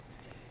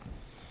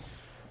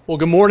Well,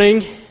 good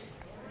morning.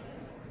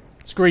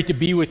 It's great to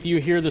be with you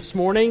here this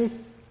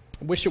morning.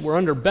 I wish it were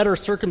under better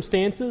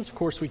circumstances. Of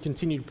course, we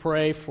continue to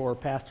pray for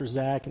Pastor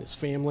Zach and his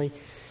family.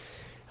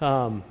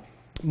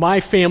 My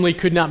family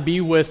could not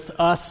be with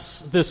us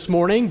this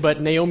morning,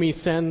 but Naomi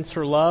sends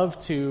her love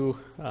to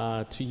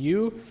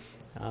you.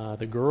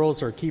 The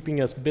girls are keeping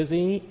us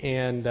busy,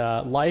 and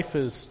life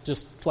is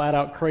just flat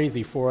out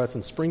crazy for us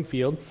in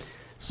Springfield.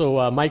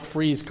 So Mike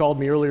Freeze called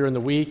me earlier in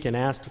the week and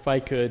asked if I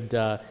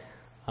could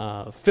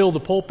fill the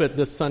pulpit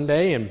this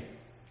Sunday, and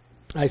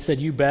I said,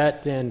 "You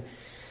bet." And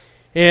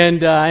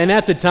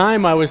at the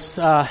time, I was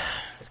kind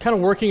of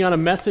working on a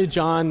message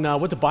on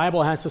what the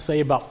Bible has to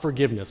say about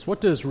forgiveness.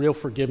 What does real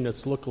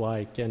forgiveness look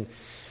like?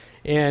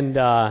 And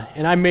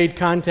I made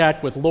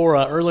contact with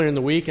Laura earlier in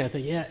the week, and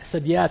I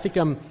said, I think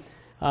I'm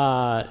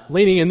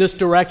leaning in this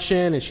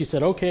direction. And she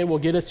said, "Okay, well,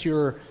 get us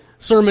your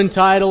sermon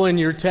title and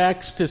your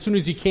text as soon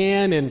as you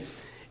can."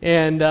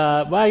 And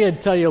I got to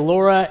tell you,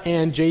 Laura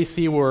and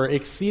JC were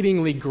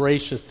exceedingly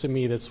gracious to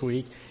me this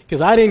week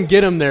because I didn't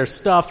get them their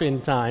stuff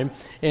in time.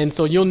 And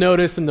so you'll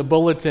notice in the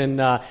bulletin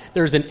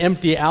there's an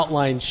empty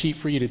outline sheet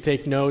for you to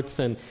take notes.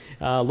 And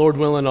Lord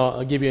willing,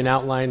 I'll give you an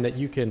outline that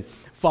you can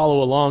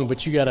follow along,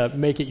 but you got to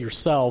make it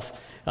yourself.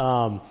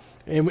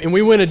 And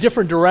we went a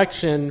different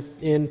direction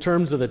in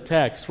terms of the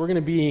text. We're going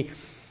to be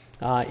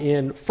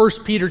in 1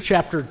 Peter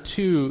chapter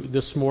 2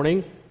 this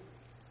morning.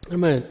 I'm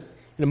going to,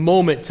 in a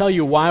moment, tell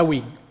you why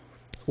I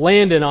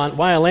landed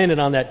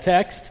on that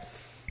text.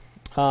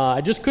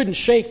 I just couldn't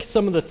shake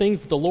some of the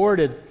things that the Lord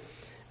had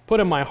put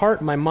in my heart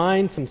and my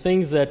mind, some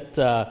things that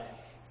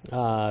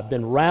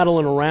been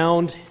rattling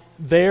around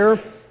there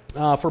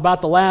for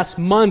about the last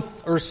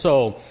month or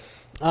so.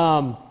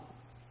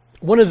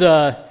 One of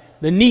the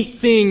neat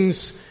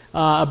things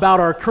about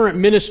our current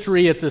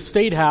ministry at the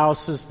State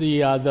House is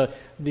the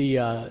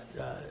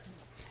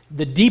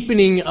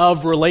deepening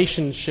of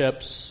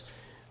relationships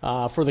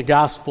for the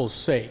gospel's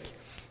sake.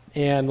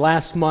 And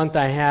last month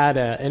I had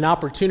an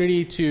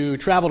opportunity to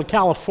travel to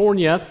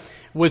California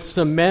with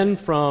some men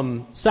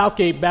from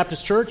Southgate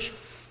Baptist Church,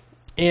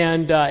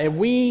 and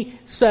we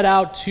set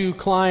out to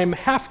climb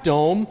Half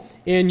Dome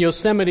in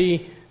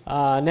Yosemite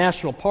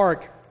National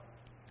Park.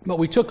 But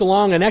we took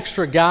along an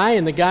extra guy,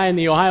 and the guy in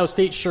the Ohio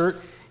State shirt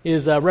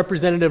is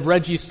Representative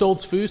Reggie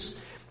Stoltzfus.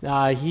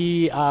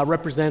 He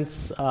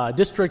represents a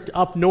district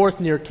up north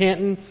near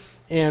Canton,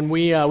 and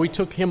we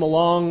took him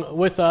along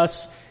with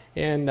us.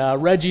 And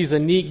Reggie's a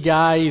neat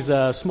guy. He's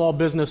a small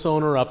business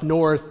owner up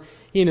north.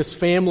 He and his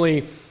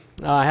family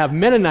have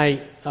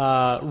Mennonite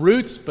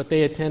roots, but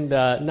they attend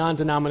a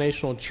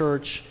non-denominational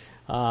church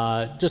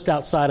just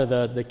outside of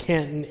the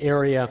Canton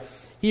area.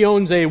 He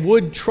owns a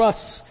wood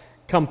truss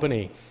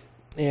company,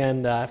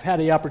 and I've had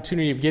the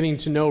opportunity of getting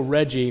to know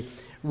Reggie.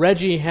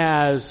 Reggie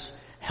has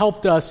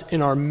helped us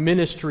in our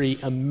ministry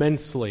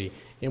immensely,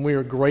 and we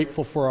are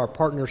grateful for our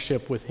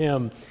partnership with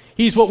him.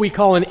 He's what we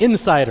call an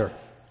insider.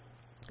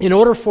 In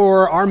order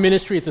for our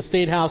ministry at the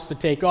State House to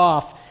take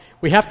off,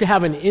 we have to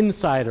have an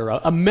insider,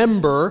 a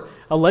member,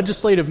 a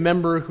legislative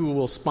member who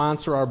will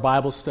sponsor our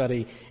Bible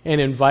study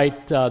and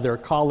invite their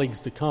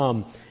colleagues to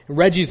come.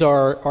 Reggie's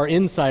our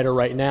insider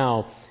right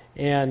now.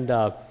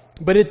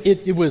 But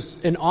it was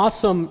an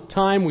awesome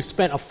time. We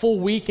spent a full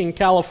week in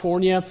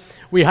California.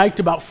 We hiked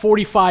about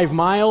 45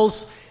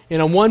 miles.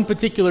 And on one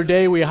particular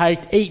day, we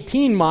hiked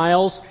 18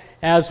 miles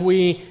as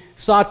we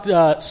sought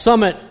to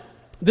summit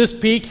this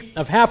peak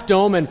of Half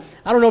Dome. And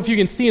I don't know if you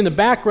can see in the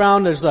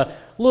background, there's a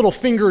little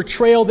finger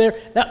trail there.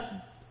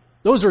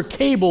 Those are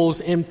cables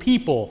and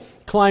people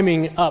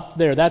climbing up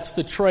there. That's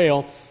the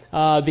trail.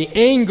 The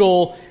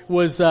angle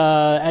was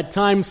at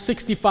times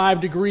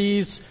 65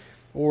 degrees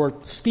or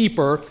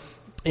steeper.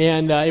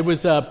 And it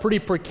was pretty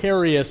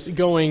precarious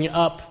going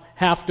up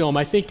Half Dome.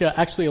 I think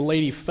actually a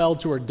lady fell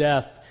to her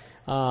death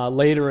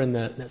later in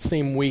that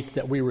same week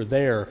that we were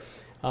there.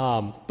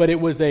 But it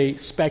was a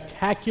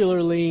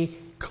spectacularly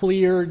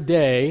clear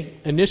day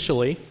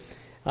initially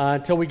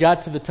until we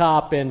got to the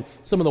top, and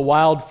some of the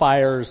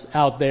wildfires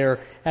out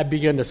there had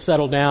begun to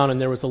settle down, and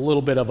there was a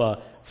little bit of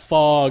a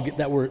fog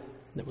that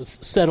was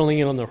settling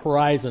in on the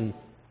horizon.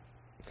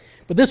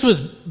 But this was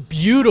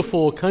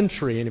beautiful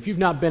country, and if you've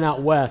not been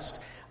out west,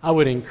 I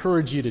would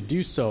encourage you to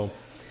do so.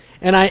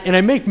 And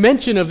I make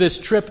mention of this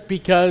trip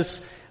because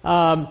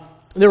there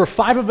were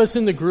 5 of us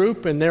in the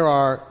group, and there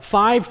are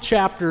 5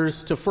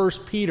 chapters to 1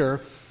 Peter,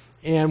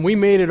 and we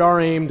made it our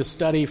aim to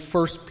study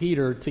 1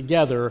 Peter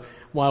together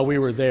while we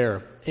were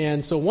there.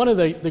 And so one of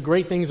the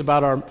great things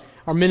about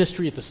our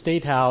ministry at the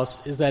State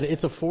House is that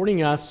it's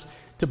affording us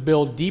to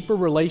build deeper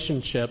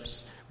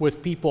relationships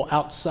with people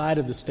outside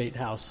of the State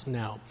House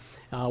now.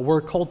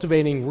 We're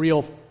cultivating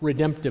real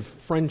redemptive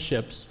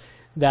friendships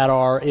that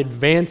are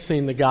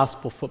advancing the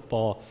gospel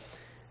football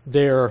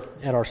there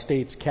at our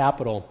state's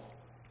capital.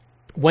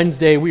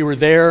 Wednesday, we were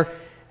there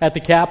at the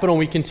Capitol, and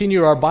we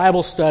continued our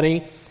Bible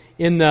study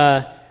in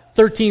the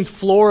 13th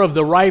floor of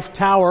the Rife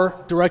Tower,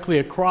 directly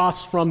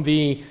across from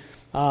the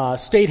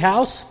State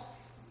House.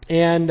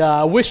 And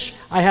I wish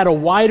I had a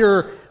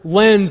wider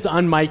lens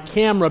on my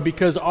camera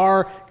because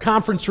our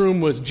conference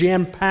room was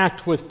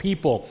jam-packed with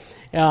people.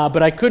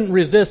 But I couldn't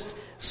resist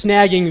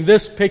snagging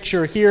this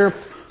picture here.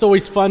 It's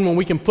always fun when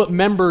we can put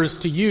members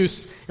to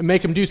use and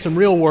make them do some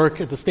real work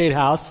at the State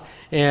House.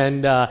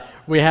 And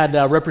we had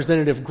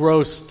Representative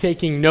Gross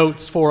taking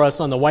notes for us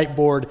on the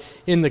whiteboard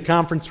in the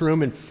conference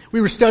room. And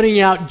we were studying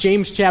out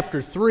James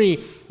chapter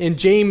 3, and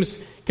James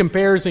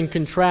compares and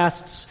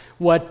contrasts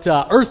what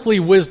earthly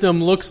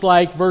wisdom looks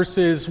like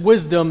versus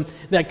wisdom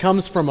that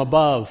comes from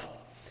above.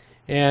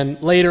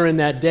 And later in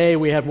that day,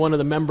 we had one of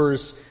the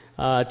members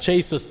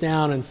chase us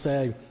down and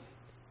say,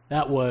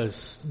 "That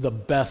was the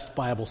best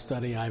Bible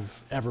study I've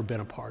ever been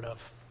a part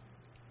of."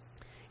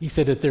 He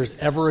said, if there's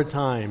ever a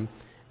time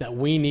that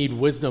we need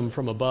wisdom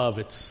from above,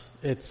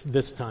 it's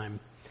this time.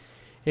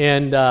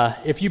 And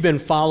if you've been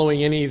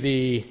following any of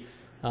the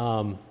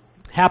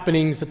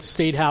happenings at the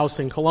State House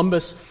in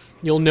Columbus,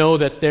 you'll know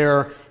that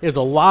there is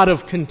a lot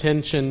of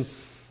contention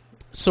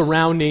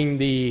surrounding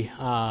the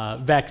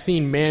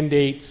vaccine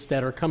mandates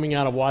that are coming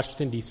out of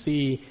Washington,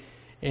 D.C.,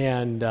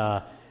 and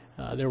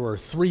there were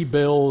 3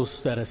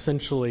 bills that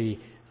essentially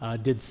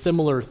did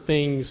similar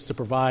things to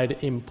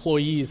provide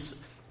employees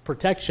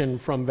protection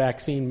from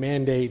vaccine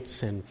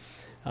mandates, and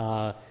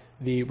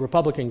the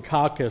Republican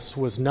caucus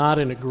was not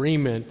in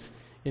agreement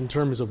in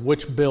terms of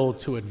which bill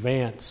to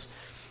advance.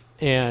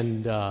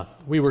 And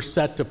we were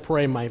set to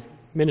pray. My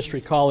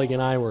ministry colleague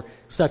and I were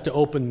set to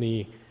open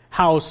the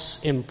House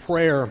in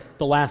prayer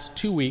the last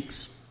 2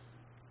 weeks.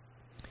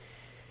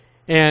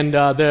 And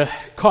the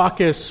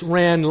caucus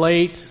ran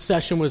late.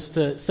 Session was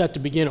set to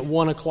begin at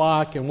 1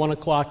 o'clock, and 1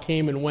 o'clock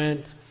came and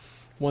went.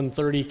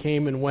 1:30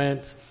 came and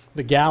went.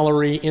 The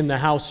gallery in the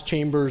House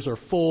chambers are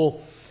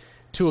full.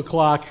 2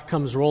 o'clock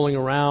comes rolling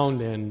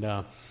around,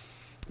 and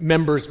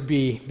members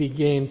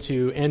began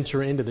to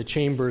enter into the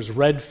chambers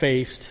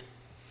red-faced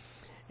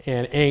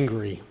and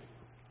angry.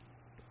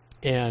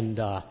 And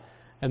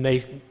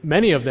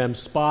many of them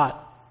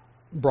spot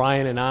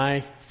Brian and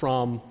I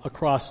from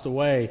across the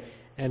way,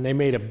 and they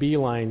made a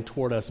beeline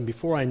toward us. And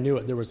before I knew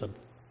it, there was a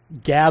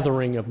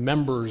gathering of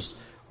members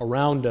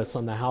around us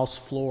on the House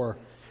floor.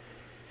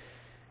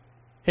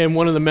 And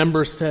one of the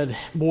members said,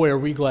 "Boy, are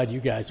we glad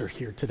you guys are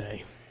here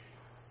today.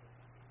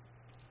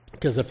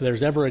 Because if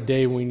there's ever a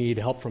day we need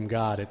help from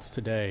God, it's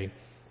today.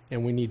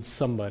 And we need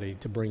somebody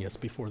to bring us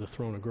before the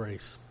throne of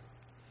grace."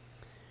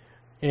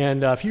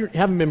 And if you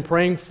haven't been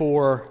praying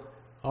for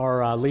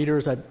our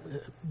leaders,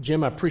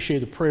 Jim, I appreciate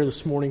the prayer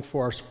this morning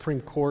for our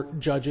Supreme Court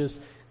judges.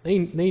 They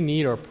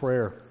need our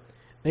prayer.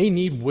 They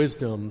need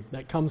wisdom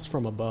that comes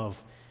from above.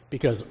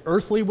 Because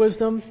earthly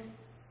wisdom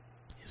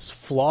is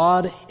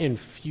flawed and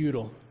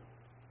futile.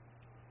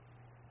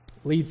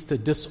 Leads to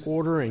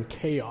disorder and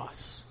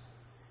chaos.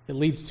 It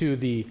leads to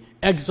the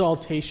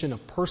exaltation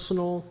of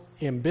personal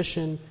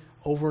ambition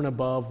over and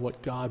above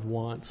what God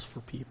wants for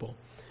people.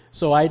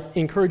 So I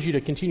encourage you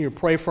to continue to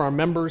pray for our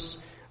members.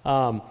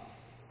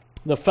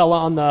 The fella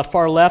on the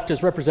far left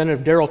is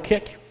Representative Darrell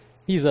Kick.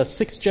 He's a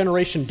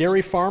 6th-generation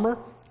dairy farmer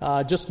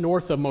just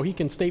north of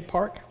Mohican State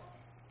Park.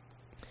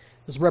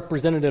 This is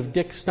Representative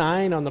Dick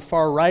Stein on the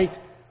far right.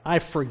 I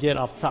forget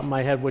off the top of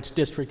my head which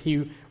district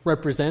he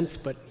represents,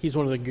 but he's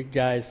one of the good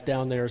guys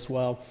down there as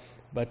well.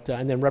 But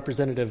and then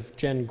Representative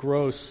Jen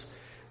Gross,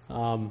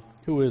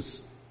 who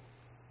is,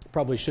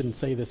 probably shouldn't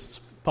say this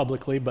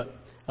publicly, but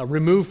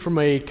removed from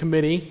a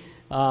committee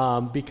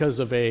because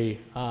of a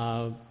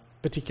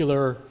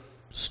particular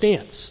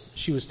stance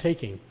she was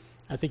taking.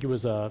 I think it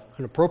was an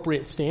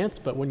appropriate stance,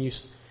 but when you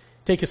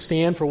take a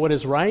stand for what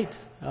is right,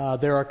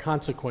 there are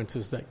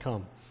consequences that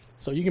come.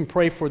 So you can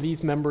pray for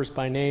these members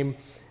by name.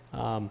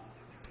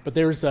 But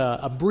there's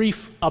a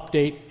brief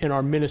update in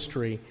our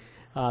ministry.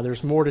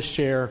 There's more to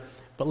share,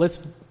 but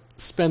let's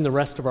spend the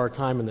rest of our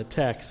time in the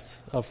text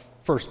of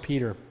 1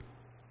 Peter.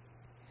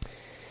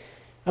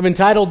 I've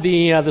entitled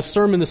the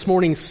sermon this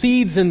morning,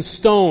 Seeds and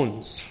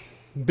Stones,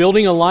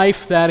 Building a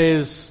Life That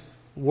Is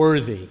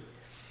Worthy.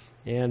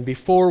 And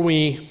before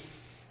we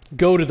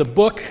go to the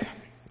book,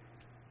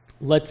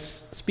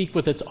 let's speak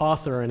with its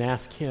author and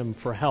ask him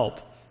for help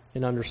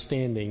in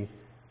understanding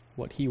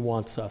what he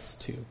wants us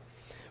to.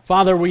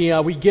 Father,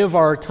 we give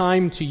our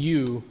time to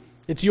you.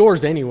 It's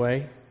yours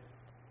anyway.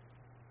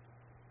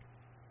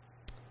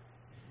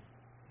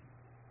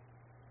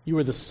 You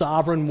are the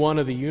sovereign one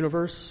of the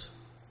universe.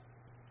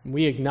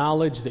 We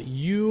acknowledge that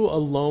you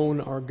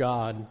alone are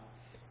God.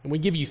 And we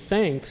give you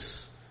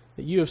thanks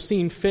that you have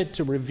seen fit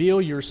to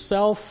reveal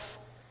yourself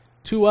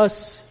to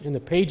us in the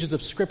pages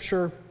of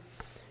Scripture.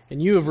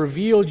 And you have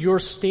revealed your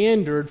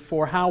standard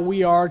for how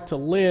we are to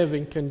live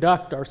and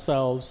conduct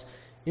ourselves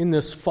in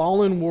this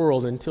fallen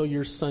world until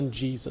your Son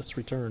Jesus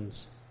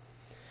returns.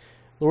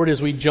 Lord,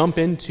 as we jump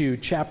into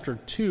chapter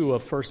 2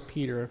 of 1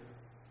 Peter,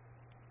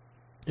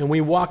 and we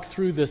walk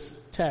through this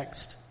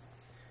text,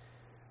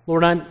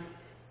 Lord,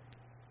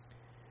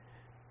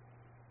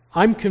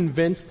 I'm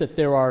convinced that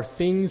there are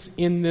things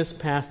in this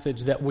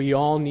passage that we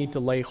all need to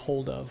lay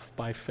hold of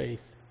by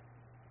faith.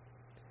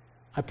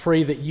 I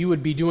pray that you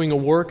would be doing a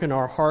work in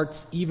our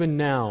hearts even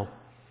now,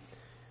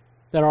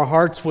 that our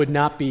hearts would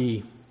not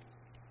be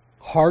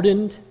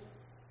hardened,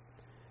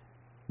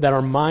 that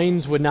our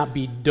minds would not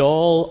be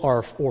dull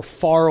or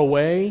far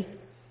away,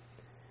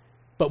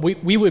 but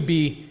we would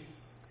be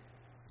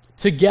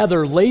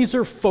together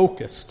laser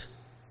focused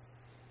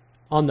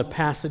on the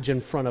passage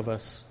in front of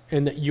us,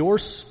 and that your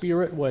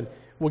Spirit would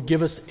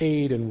give us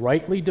aid in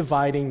rightly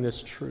dividing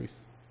this truth,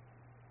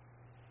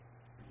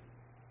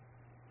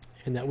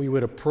 and that we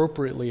would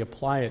appropriately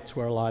apply it to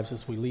our lives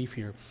as we leave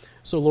here.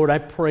 So, Lord, I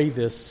pray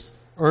this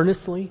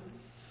earnestly,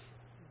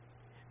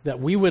 that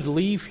we would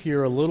leave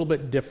here a little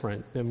bit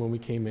different than when we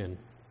came in,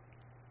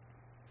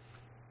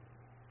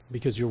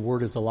 because your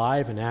word is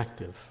alive and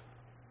active.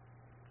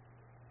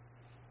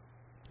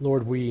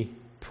 Lord, we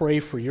pray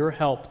for your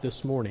help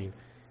this morning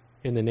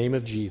in the name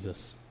of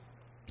Jesus.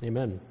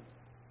 Amen.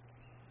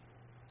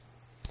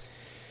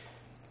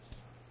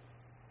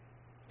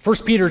 1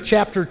 Peter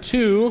chapter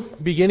 2,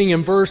 beginning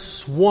in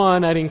verse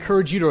 1, I'd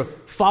encourage you to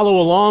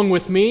follow along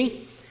with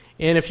me.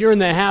 And if you're in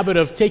the habit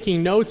of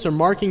taking notes or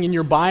marking in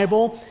your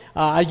Bible,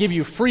 I give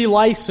you free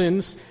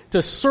license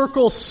to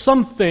circle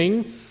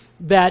something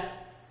that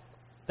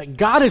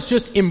God is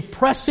just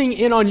impressing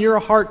in on your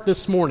heart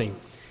this morning.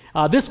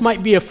 This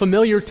might be a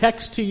familiar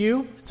text to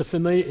you.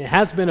 It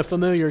has been a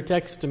familiar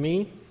text to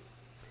me.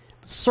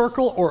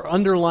 Circle or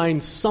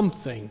underline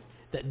something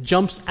that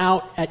jumps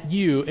out at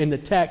you in the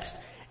text.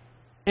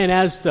 And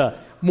as the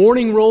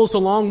morning rolls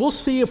along, we'll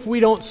see if we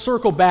don't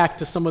circle back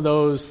to some of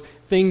those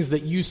things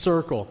that you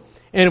circle.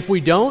 And if we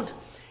don't,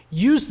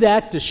 use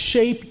that to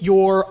shape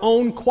your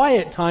own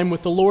quiet time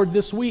with the Lord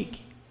this week.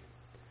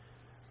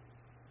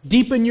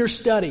 Deepen your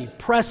study.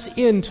 Press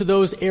into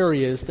those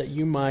areas that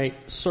you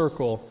might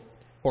circle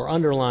or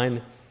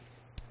underline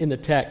in the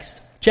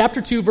text.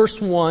 Chapter 2, verse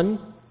 1,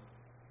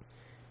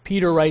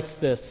 Peter writes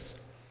this.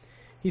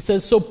 He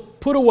says, "So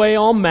put away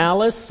all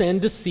malice and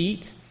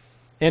deceit,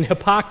 and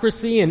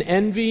hypocrisy and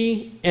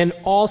envy and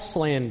all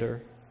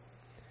slander.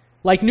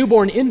 Like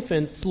newborn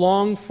infants,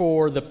 long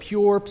for the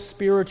pure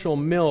spiritual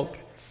milk,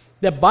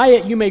 that by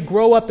it you may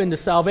grow up into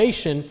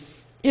salvation,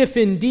 if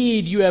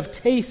indeed you have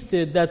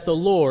tasted that the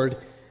Lord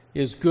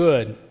is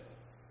good."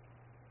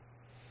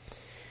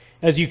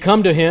 As you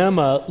come to Him,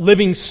 a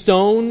living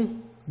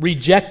stone,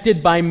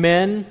 rejected by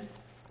men,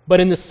 but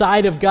in the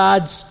sight of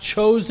God's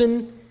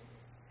chosen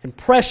and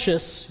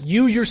precious,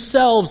 you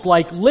yourselves,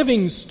 like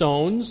living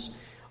stones,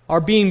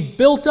 are being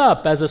built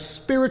up as a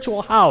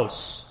spiritual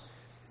house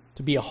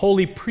to be a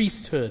holy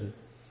priesthood,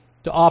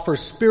 to offer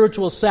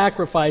spiritual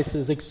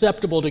sacrifices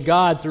acceptable to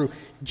God through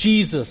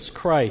Jesus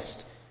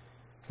Christ.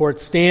 For it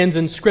stands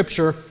in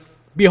Scripture,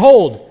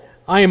 "Behold,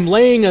 I am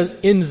laying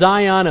in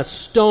Zion a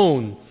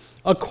stone,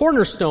 a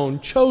cornerstone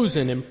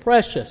chosen and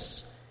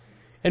precious,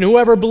 and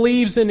whoever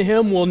believes in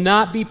Him will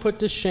not be put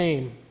to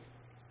shame."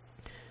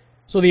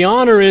 So the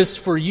honor is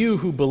for you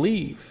who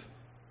believe.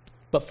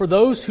 But for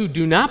those who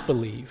do not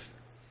believe,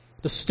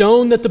 the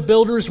stone that the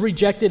builders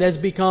rejected has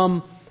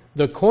become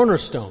the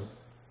cornerstone,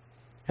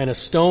 and a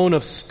stone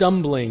of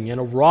stumbling and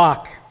a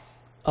rock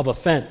of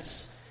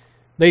offense.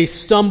 They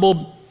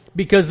stumble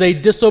because they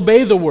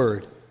disobey the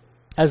word,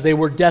 as they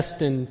were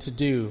destined to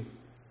do.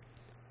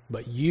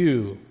 But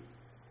you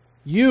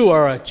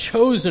are a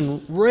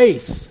chosen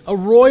race, a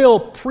royal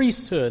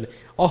priesthood,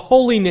 a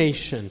holy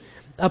nation,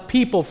 a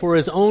people for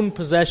His own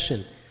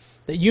possession,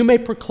 that you may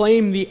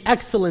proclaim the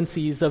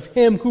excellencies of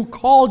Him who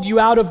called you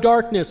out of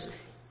darkness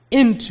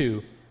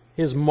into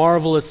His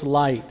marvelous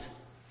light.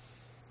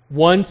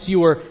 Once you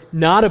were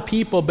not a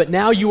people, but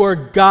now you are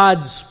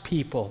God's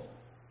people.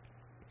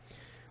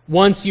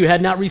 Once you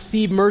had not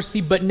received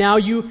mercy, but now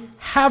you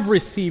have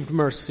received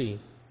mercy.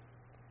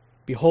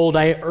 Behold,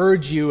 I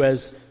urge you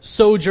as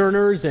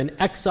sojourners and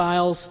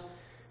exiles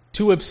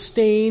to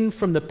abstain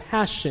from the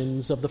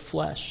passions of the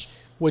flesh,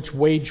 which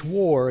wage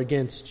war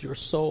against your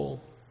soul.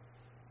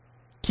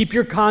 Keep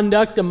your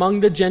conduct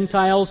among the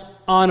Gentiles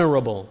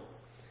honorable,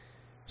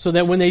 so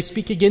that when they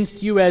speak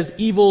against you as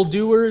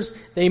evildoers,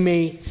 they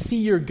may see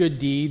your good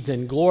deeds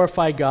and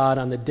glorify God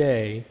on the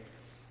day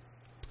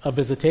of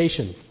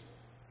visitation.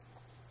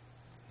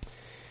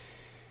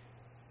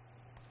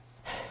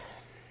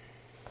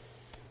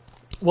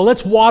 Well,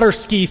 let's water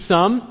ski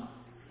some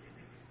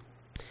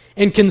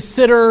and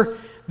consider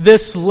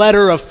this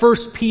letter of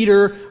 1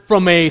 Peter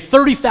from a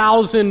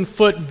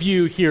 30,000-foot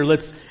view here.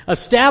 Let's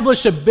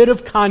establish a bit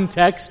of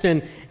context,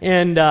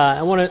 and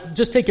I want to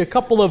just take a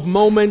couple of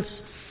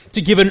moments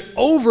to give an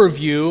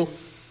overview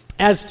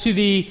as to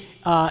the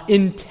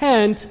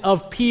intent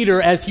of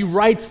Peter as he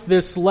writes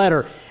this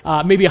letter.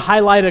 Maybe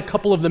highlight a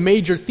couple of the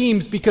major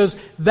themes, because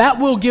that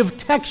will give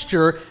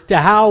texture to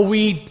how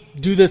we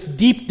do this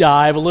deep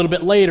dive a little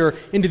bit later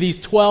into these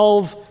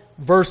 12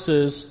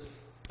 verses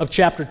of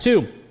chapter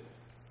 2.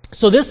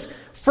 So this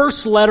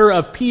first letter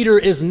of Peter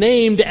is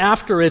named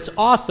after its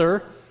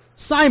author,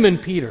 Simon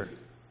Peter.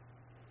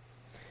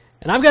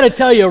 And I've got to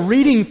tell you,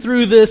 reading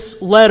through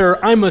this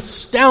letter, I'm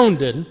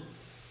astounded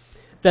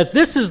that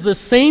this is the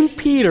same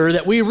Peter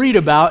that we read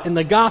about in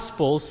the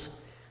Gospels.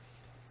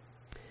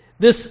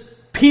 This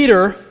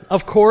Peter,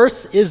 of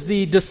course, is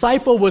the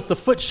disciple with the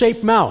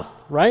foot-shaped mouth,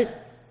 right?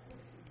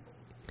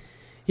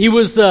 He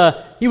was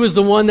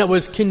the one that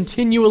was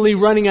continually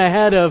running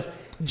ahead of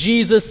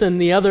Jesus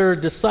and the other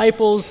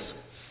disciples.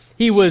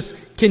 He was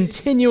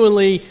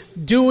continually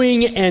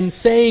doing and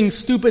saying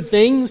stupid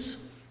things.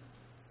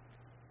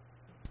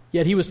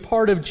 Yet he was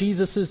part of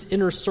Jesus'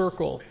 inner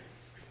circle.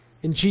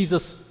 And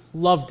Jesus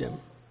loved him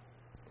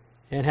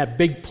and had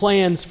big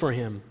plans for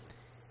him.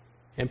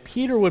 And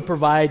Peter would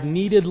provide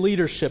needed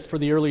leadership for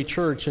the early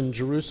church in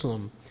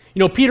Jerusalem. You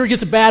know, Peter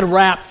gets a bad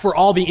rap for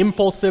all the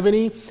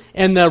impulsivity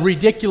and the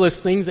ridiculous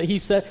things that he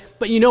said.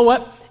 But you know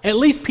what? At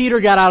least Peter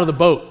got out of the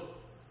boat.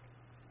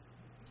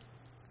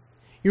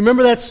 You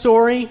remember that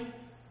story?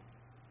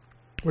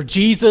 Where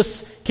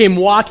Jesus came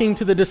walking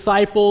to the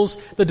disciples.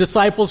 The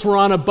disciples were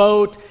on a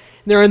boat.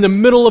 They're in the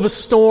middle of a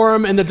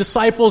storm, and the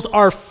disciples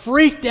are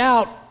freaked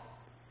out.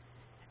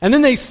 And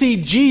then they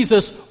see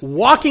Jesus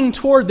walking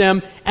toward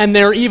them, and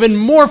they're even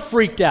more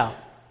freaked out.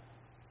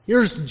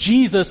 Here's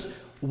Jesus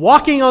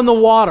walking on the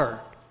water.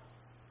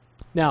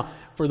 Now,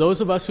 for those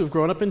of us who have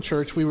grown up in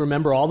church, we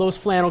remember all those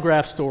flannel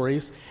graph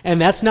stories,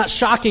 and that's not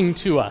shocking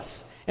to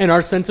us and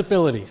our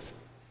sensibilities.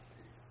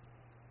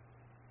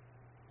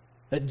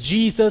 That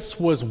Jesus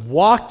was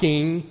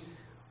walking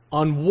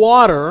on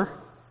water,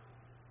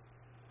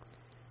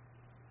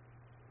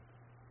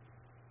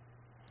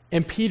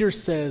 and Peter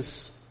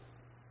says,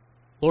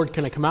 Lord,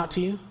 can I come out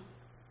to you?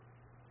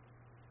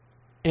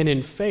 And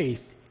in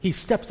faith, he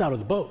steps out of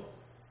the boat.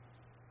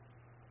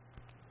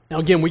 Now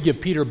again, we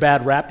give Peter a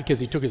bad rap because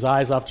he took his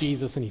eyes off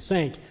Jesus and he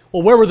sank.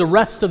 Well, where were the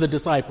rest of the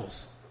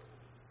disciples?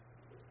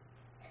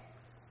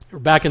 They were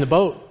back in the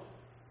boat.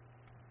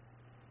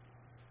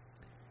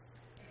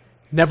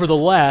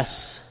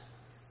 Nevertheless,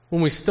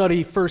 when we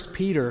study 1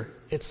 Peter,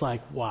 it's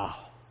like, wow,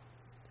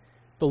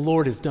 the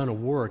Lord has done a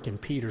work in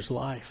Peter's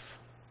life.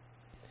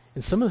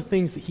 And some of the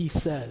things that he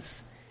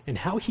says and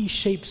how he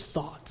shapes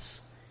thoughts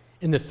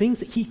and the things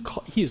that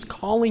he is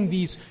calling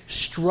these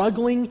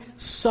struggling,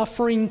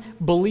 suffering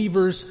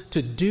believers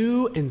to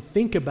do and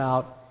think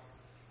about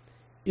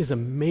is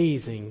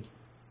amazing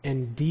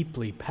and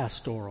deeply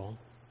pastoral.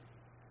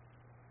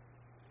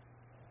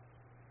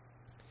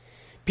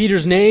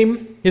 Peter's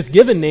name, his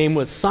given name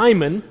was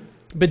Simon,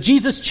 but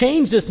Jesus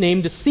changed his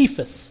name to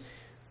Cephas,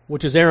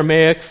 which is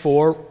Aramaic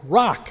for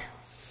rock,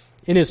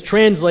 and is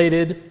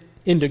translated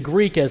into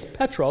Greek as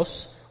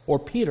Petros or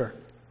Peter.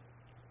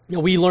 Now,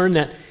 we learn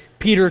that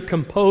Peter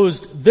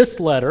composed this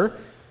letter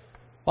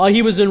while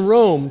he was in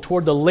Rome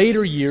toward the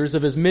later years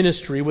of his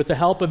ministry with the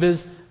help of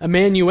his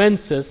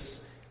amanuensis,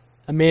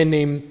 a man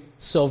named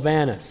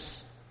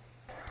Silvanus.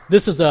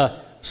 This is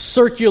a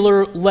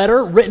circular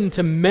letter written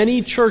to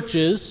many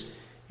churches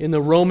in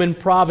the Roman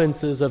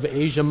provinces of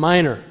Asia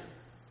Minor,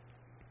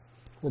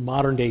 or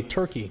modern-day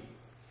Turkey.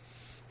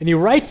 And he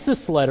writes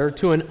this letter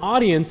to an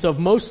audience of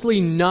mostly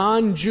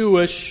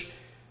non-Jewish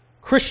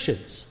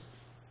Christians,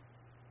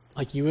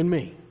 like you and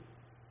me,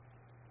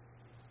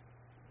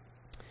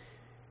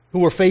 who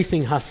were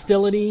facing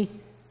hostility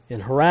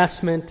and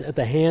harassment at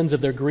the hands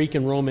of their Greek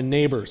and Roman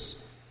neighbors.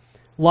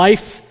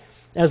 Life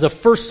as a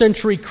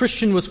first-century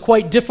Christian was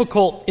quite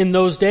difficult in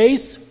those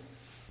days.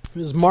 It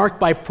was marked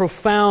by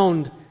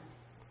profound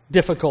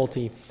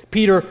difficulty.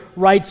 Peter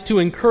writes to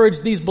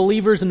encourage these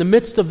believers in the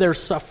midst of their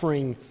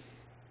suffering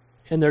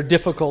and their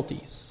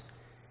difficulties.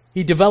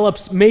 He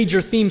develops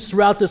major themes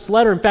throughout this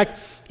letter. In fact,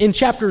 in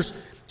chapter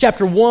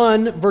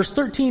 1, verse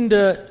 13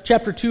 to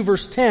chapter 2,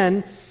 verse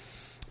 10,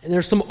 and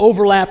there's some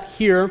overlap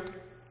here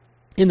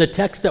in the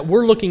text that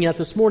we're looking at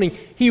this morning,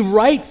 he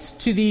writes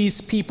to these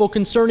people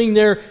concerning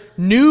their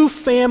new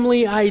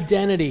family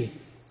identity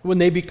when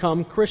they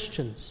become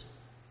Christians.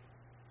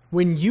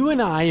 When you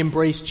and I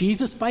embrace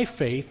Jesus by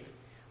faith,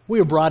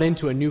 we are brought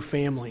into a new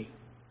family.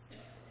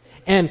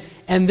 And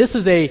this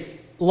is a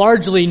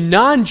largely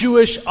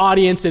non-Jewish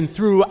audience, and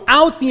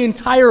throughout the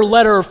entire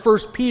letter of 1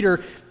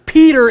 Peter,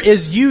 Peter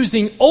is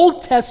using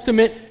Old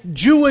Testament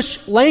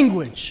Jewish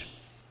language.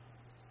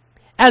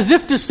 As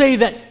if to say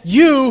that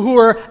you who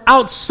are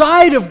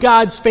outside of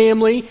God's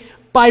family,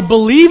 by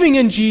believing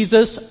in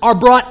Jesus, are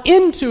brought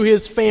into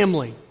His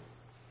family.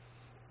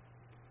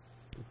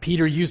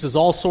 Peter uses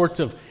all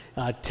sorts of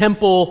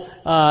temple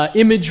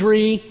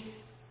imagery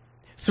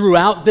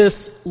throughout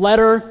this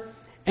letter,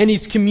 and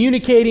he's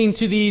communicating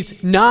to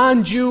these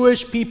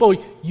non-Jewish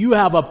people, you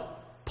have a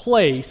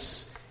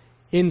place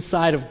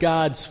inside of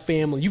God's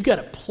family. You've got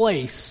a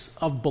place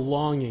of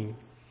belonging.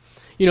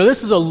 You know,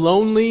 this is a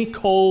lonely,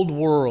 cold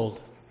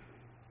world.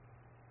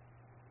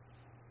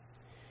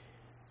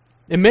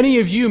 And many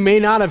of you may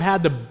not have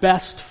had the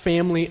best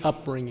family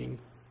upbringing.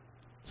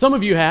 Some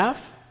of you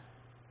have.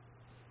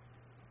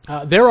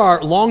 There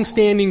are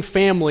long-standing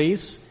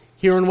families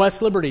here in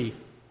West Liberty.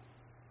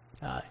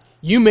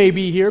 You may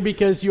be here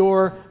because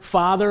your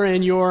father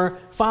and your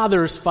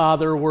father's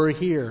father were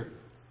here.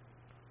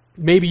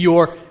 Maybe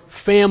your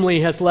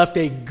family has left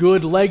a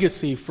good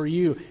legacy for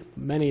you.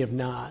 Many have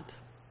not.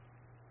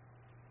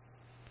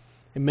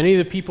 And many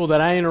of the people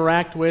that I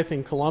interact with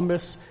in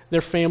Columbus,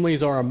 their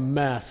families are a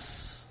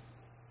mess.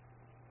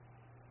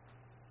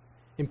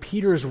 And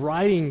Peter is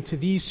writing to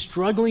these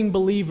struggling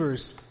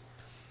believers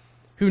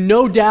who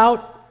no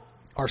doubt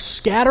are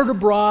scattered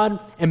abroad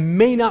and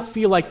may not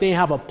feel like they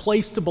have a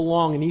place to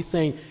belong. And he's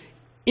saying,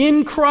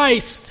 in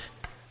Christ,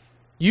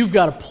 you've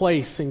got a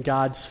place in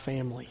God's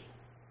family.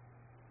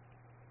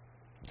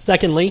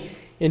 Secondly,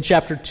 in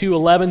chapter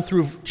 2:11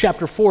 through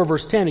chapter 4,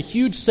 verse 10, a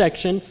huge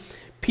section,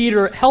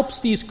 Peter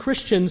helps these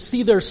Christians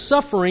see their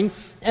suffering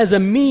as a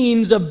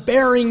means of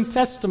bearing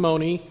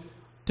testimony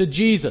to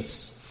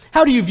Jesus.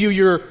 How do you view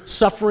your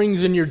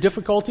sufferings and your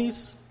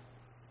difficulties?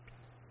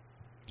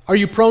 Are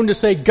you prone to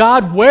say,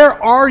 God, where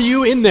are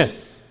you in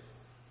this?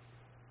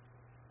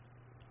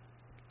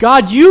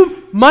 God,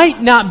 you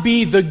might not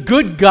be the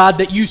good God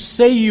that you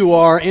say you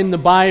are in the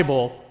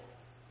Bible.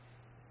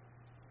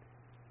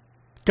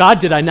 God,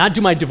 did I not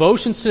do my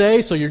devotions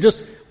today, so you're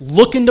just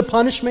looking to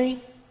punish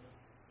me?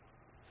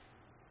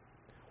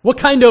 What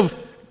kind of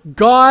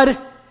God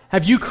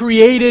have you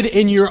created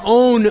in your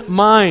own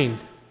mind?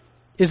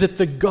 Is it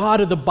the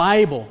God of the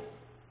Bible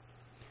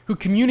who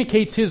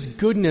communicates His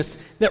goodness,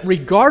 that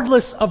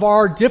regardless of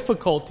our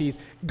difficulties,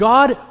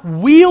 God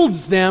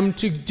wields them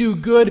to do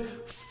good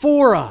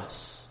for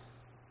us?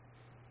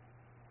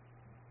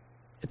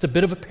 It's a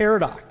bit of a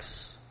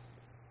paradox.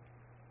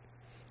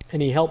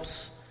 And He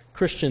helps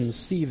Christians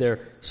see their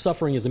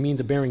suffering as a means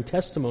of bearing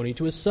testimony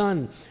to His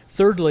Son.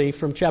 Thirdly,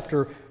 from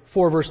chapter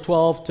 4, verse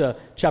 12 to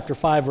chapter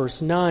 5,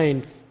 verse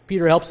 9,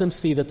 Peter helps them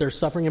see that their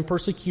suffering and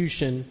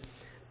persecution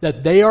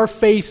that they are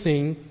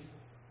facing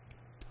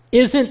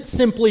isn't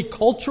simply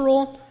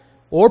cultural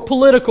or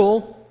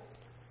political.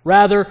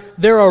 Rather,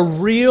 there are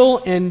real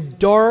and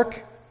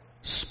dark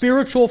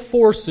spiritual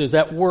forces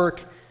at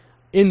work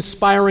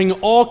inspiring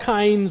all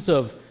kinds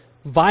of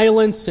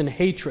violence and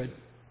hatred.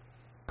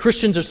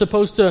 Christians are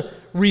supposed to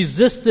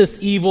resist this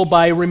evil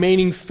by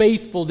remaining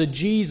faithful to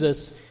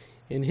Jesus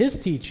in His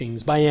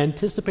teachings, by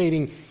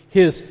anticipating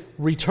His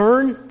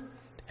return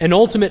and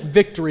ultimate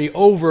victory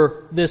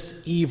over this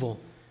evil.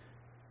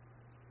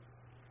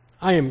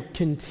 I am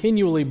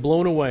continually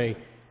blown away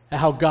at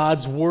how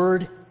God's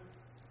Word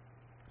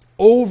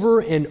over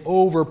and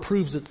over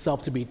proves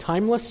itself to be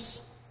timeless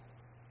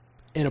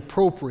and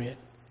appropriate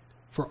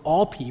for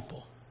all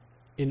people,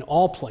 in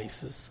all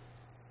places,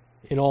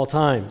 in all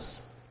times.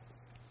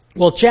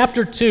 Well,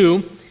 chapter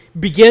 2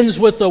 begins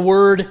with the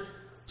word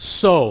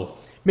so.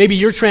 Maybe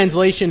your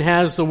translation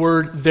has the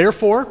word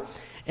therefore,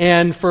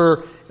 and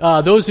for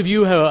those of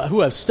you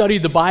who have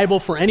studied the Bible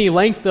for any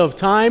length of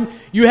time,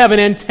 you have an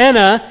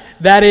antenna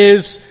that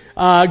is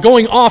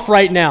going off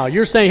right now.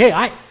 You're saying,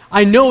 hey,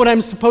 I know what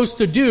I'm supposed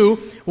to do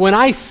when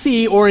I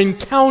see or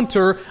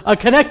encounter a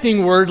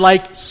connecting word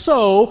like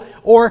so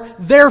or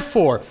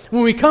therefore.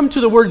 When we come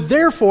to the word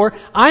therefore,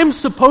 I'm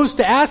supposed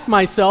to ask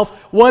myself,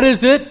 what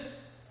is it?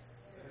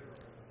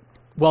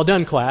 Well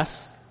done,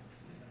 class.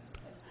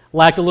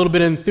 Lacked a little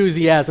bit of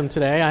enthusiasm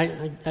today.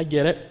 I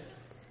get it.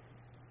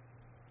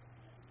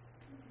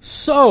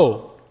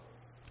 So,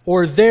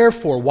 or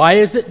therefore. Why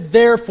is it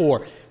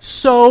therefore?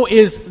 So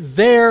is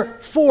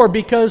therefore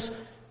because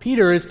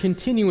Peter is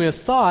continuing a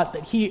thought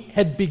that he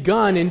had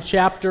begun in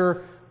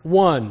chapter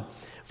 1.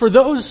 For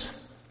those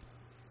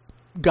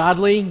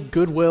godly,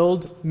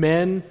 good-willed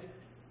men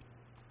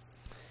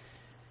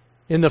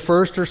in the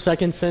 1st or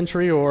 2nd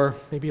century, or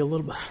maybe a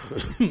little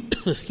bit,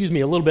 a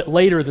little bit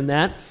later than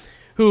that,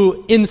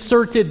 who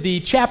inserted the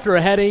chapter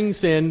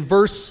headings and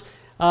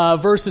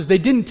verses, they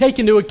didn't take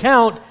into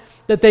account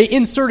that they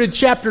inserted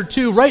chapter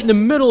 2 right in the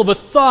middle of a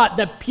thought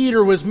that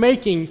Peter was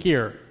making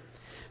here.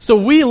 So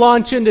we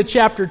launch into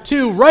chapter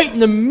 2 right in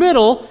the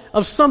middle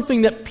of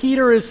something that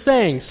Peter is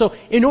saying. So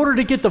in order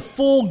to get the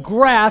full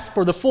grasp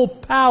or the full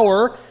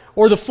power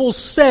or the full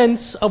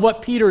sense of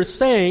what Peter is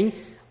saying,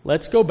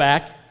 let's go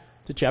back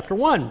to chapter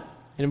 1. And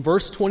in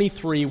verse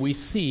 23, we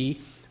see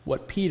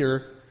what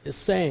Peter is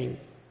saying.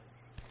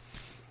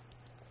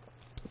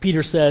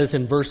 Peter says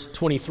in verse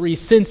 23,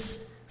 since,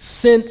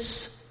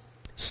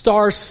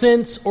 star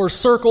since, or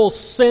circle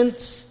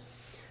since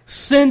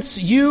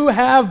you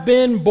have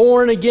been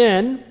born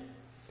again,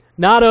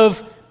 not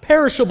of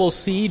perishable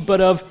seed,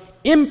 but of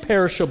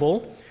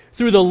imperishable,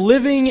 through the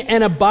living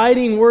and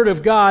abiding Word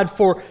of God,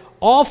 for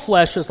all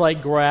flesh is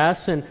like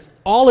grass, and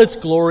all its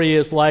glory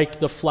is like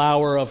the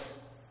flower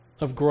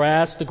of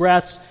grass. The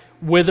grass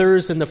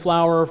withers and the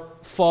flower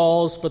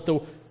falls, but the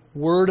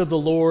Word of the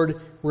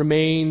Lord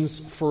remains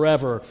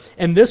forever.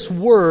 And this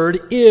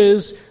Word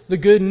is the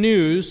good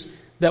news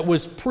that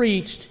was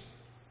preached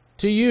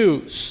to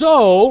you.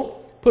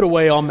 So, put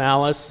away all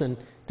malice and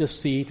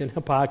deceit and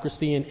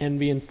hypocrisy and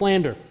envy and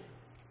slander.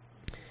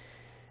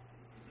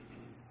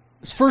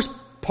 This first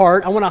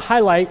part, I want to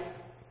highlight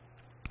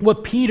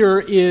what Peter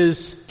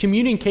is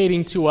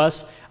communicating to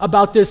us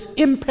about this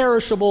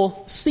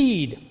imperishable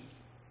seed.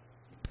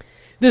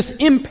 This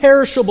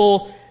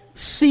imperishable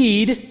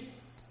seed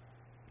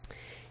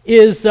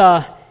is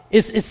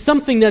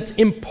something that's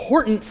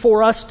important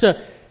for us to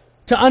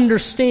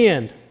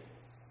understand.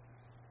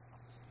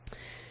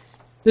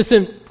 This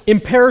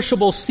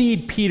imperishable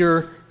seed,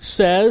 Peter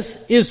says,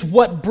 is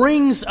what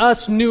brings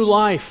us new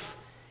life.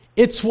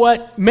 It's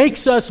what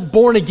makes us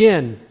born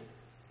again.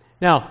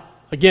 Now,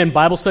 Again,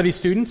 Bible study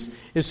students,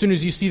 as soon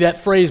as you see that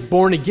phrase,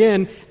 born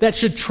again, that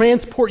should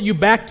transport you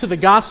back to the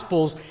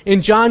Gospels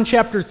in John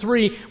chapter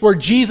 3, where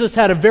Jesus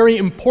had a very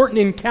important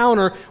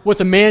encounter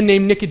with a man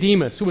named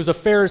Nicodemus, who was a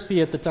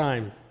Pharisee at the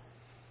time.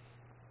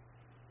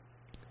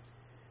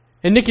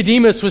 And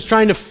Nicodemus was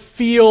trying to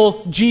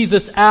feel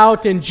Jesus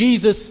out, and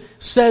Jesus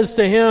says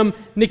to him,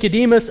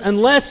 Nicodemus,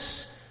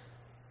 unless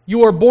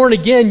you are born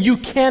again, you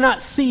cannot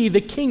see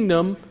the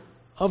kingdom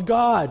of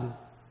God.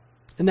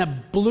 And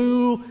that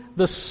blew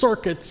the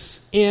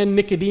circuits in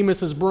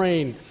Nicodemus'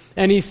 brain.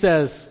 And he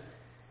says,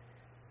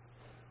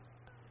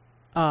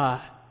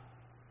 am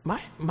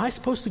I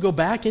supposed to go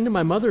back into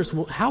my mother's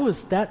womb? How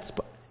is that?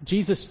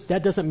 Jesus,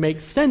 that doesn't make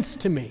sense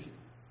to me.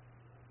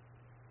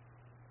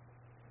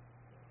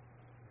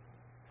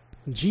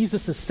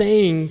 Jesus is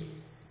saying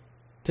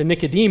to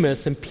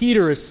Nicodemus, and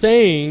Peter is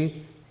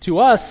saying to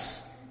us,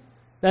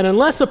 that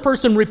unless a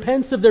person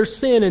repents of their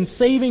sin and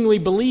savingly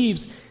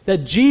believes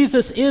that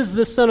Jesus is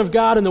the Son of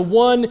God and the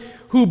one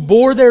who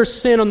bore their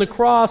sin on the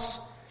cross,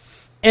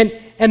 and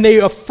they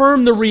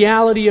affirm the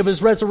reality of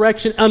His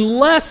resurrection,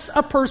 unless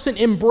a person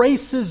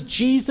embraces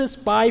Jesus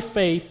by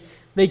faith,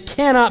 they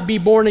cannot be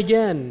born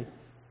again.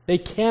 They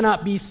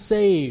cannot be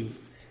saved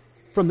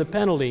from the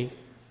penalty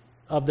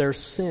of their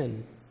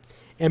sin.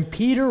 And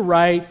Peter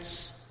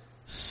writes,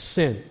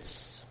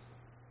 since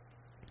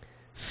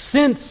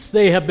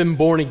they have been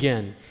born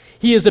again.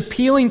 He is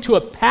appealing to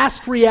a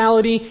past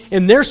reality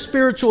in their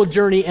spiritual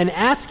journey and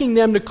asking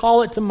them to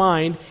call it to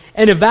mind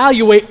and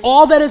evaluate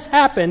all that has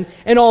happened,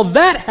 and all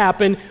that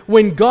happened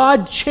when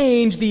God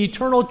changed the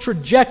eternal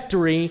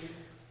trajectory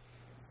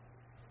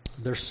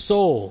of their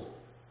soul.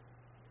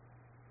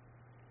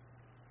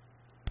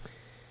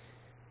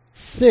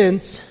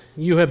 Since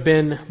you have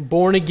been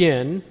born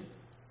again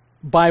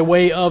by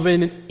way of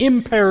an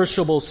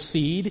imperishable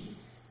seed,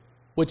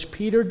 which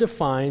Peter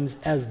defines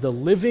as the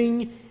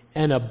living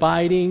and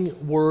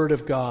abiding Word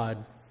of God.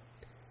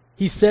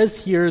 He says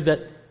here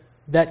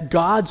that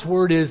God's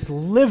Word is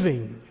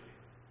living.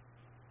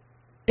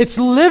 It's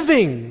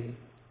living.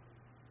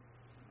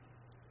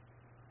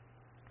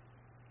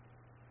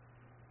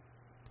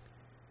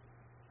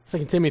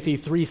 2 Timothy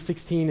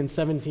 3:16 and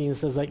 17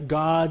 says that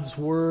God's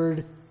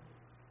Word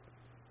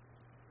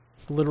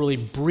is literally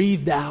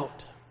breathed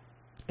out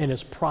and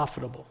is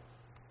profitable.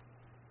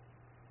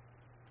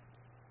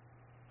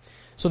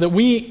 So that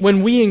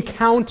when we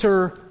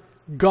encounter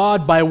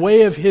God by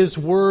way of His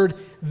Word,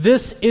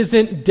 this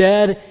isn't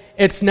dead,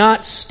 it's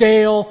not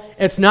stale,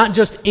 it's not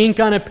just ink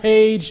on a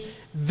page.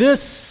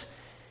 This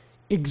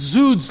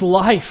exudes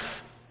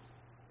life.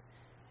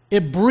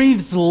 It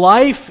breathes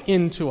life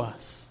into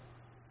us.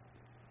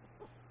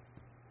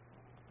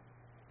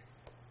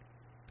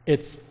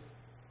 It's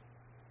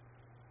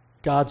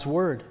God's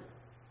Word.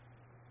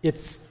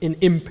 It's an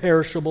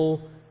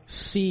imperishable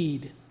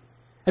seed.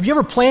 Have you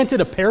ever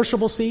planted a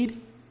perishable seed?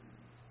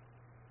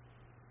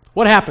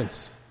 What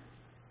happens?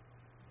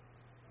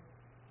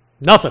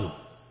 Nothing.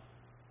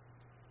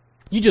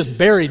 You just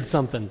buried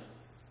something.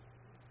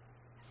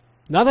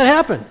 Nothing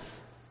happens.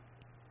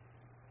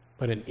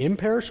 But an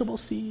imperishable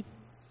seed,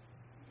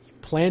 you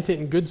plant it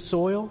in good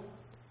soil,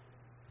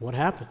 what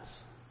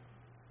happens?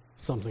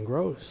 Something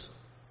grows.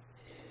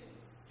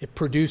 It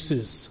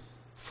produces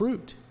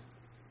fruit.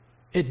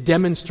 It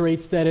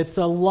demonstrates that it's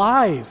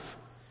alive.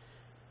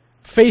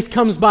 Faith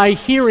comes by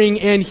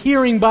hearing, and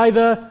hearing by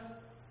the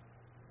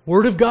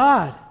Word of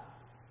God.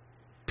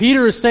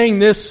 Peter is saying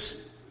this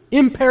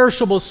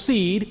imperishable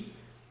seed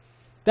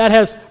that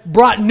has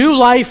brought new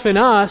life in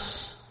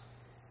us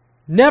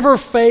never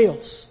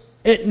fails.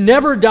 It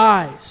never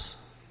dies.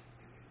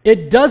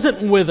 It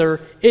doesn't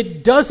wither.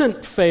 It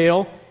doesn't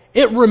fail.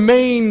 It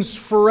remains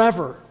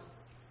forever.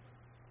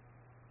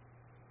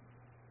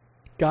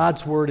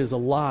 God's Word is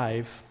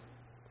alive,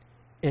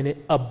 and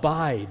it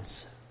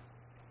abides.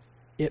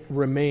 It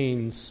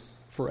remains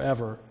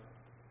forever.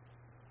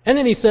 And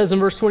then he says in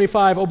verse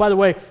 25, oh, by the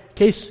way, in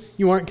case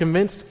you aren't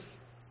convinced,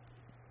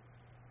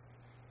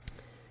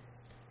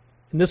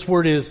 and this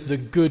word is the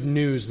good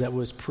news that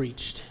was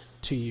preached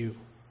to you.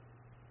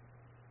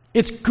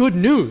 It's good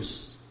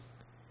news.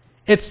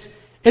 It's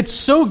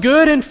so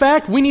good, in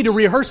fact, we need to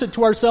rehearse it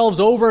to ourselves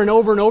over and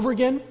over and over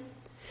again.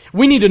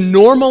 We need to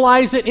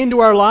normalize it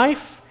into our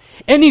life.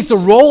 It needs to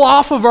roll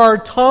off of our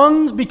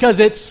tongues because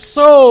it's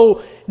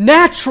so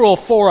natural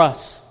for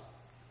us.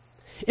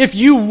 If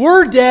you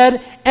were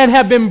dead and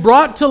have been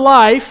brought to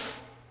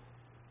life,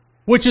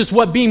 which is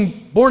what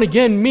being born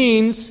again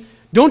means,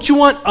 don't you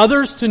want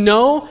others to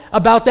know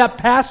about that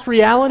past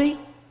reality?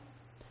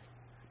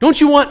 Don't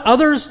you want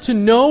others to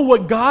know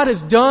what God has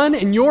done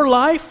in your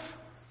life?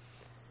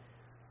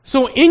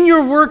 So in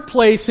your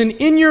workplace and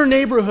in your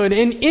neighborhood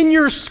and in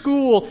your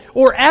school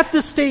or at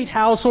the State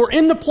House or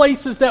in the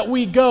places that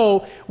we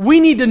go,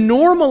 we need to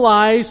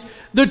normalize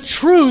the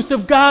truth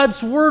of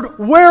God's Word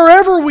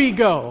wherever we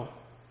go.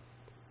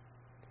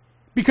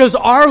 Because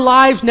our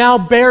lives now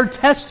bear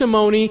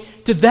testimony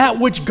to that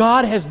which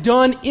God has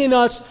done in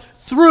us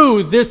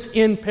through this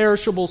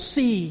imperishable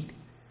seed.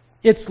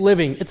 It's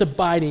living, it's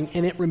abiding,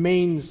 and it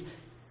remains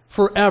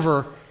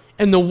forever.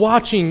 And the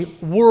watching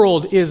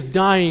world is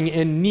dying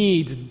and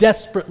needs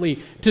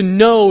desperately to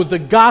know the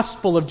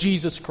gospel of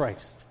Jesus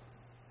Christ.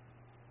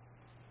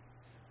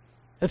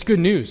 That's good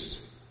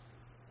news.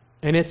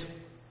 And it's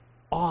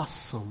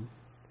awesome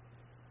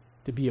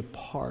to be a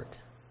part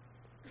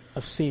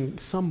of seeing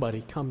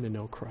somebody come to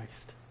know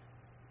Christ.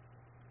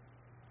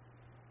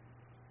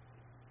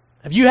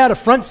 Have you had a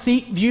front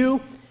seat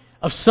view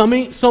of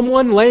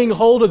someone laying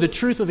hold of the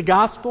truth of the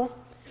gospel?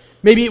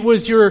 Maybe it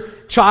was your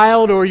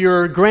child or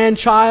your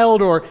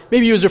grandchild, or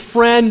maybe it was a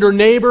friend or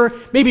neighbor.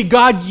 Maybe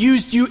God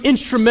used you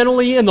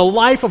instrumentally in the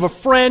life of a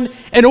friend,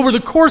 and over the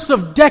course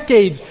of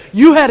decades,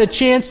 you had a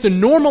chance to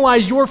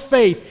normalize your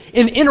faith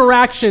in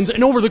interactions,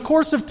 and over the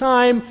course of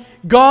time,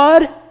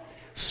 God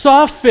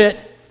saw fit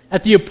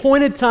at the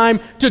appointed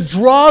time to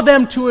draw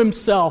them to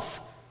Himself.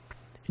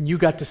 And you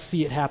got to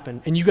see it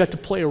happen, and you got to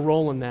play a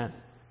role in that.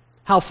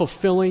 How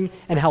fulfilling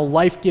and how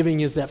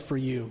life-giving is that for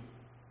you?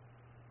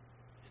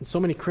 And so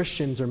many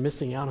Christians are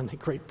missing out on that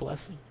great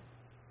blessing.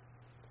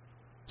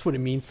 That's what it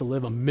means to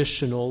live a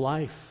missional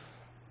life.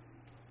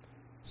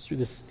 It's through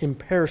this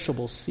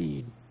imperishable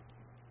seed.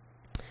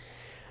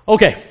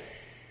 Okay.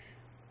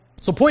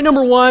 So point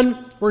number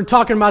one, we're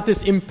talking about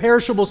this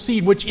imperishable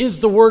seed, which is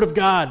the Word of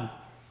God.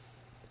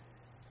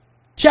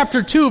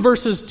 Chapter 2,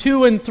 verses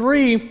 2 and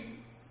 3,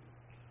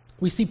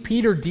 we see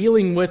Peter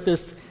dealing with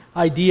this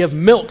idea of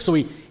milk. So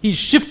he's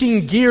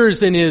shifting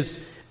gears in his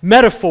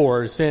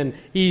metaphors, and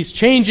he's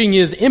changing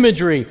his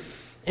imagery.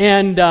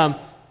 And I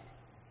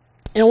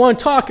want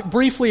to talk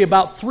briefly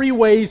about 3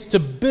 ways to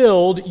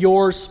build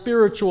your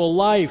spiritual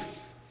life.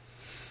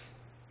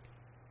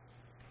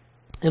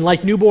 And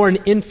like newborn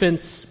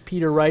infants,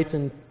 Peter writes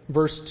in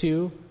verse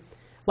 2,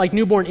 like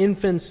newborn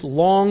infants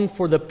long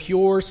for the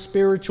pure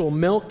spiritual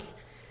milk,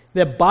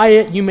 that by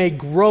it you may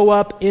grow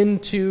up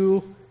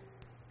into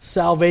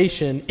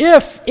salvation,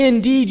 if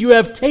indeed you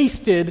have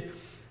tasted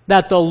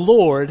that the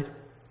Lord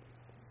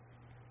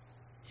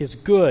is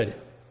good.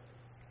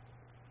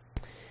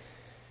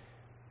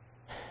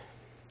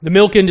 The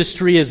milk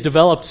industry has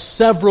developed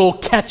several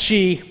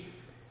catchy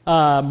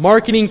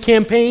marketing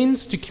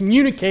campaigns to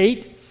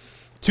communicate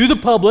to the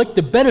public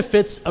the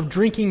benefits of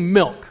drinking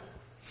milk.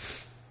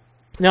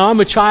 Now, I'm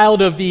a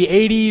child of the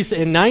 80s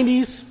and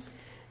 90s,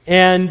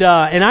 and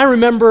I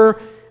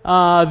remember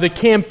the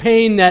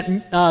campaign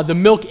that the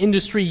milk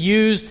industry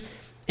used,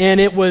 and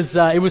it was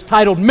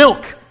titled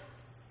 "Milk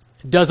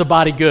Does a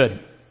Body Good."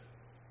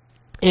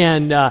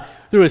 And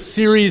through a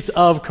series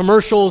of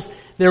commercials,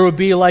 there would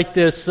be like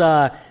this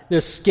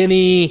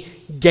skinny,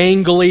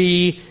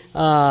 gangly,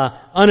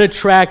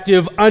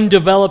 unattractive,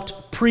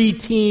 undeveloped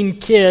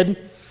preteen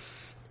kid,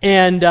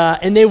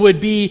 and they would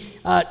be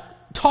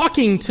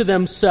talking to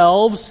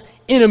themselves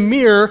in a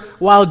mirror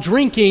while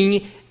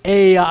drinking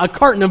a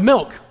carton of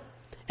milk,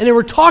 and they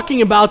were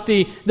talking about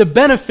the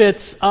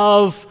benefits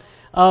of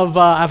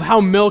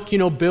how milk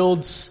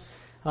builds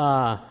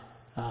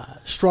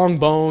strong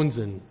bones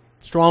and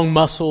strong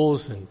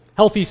muscles and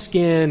healthy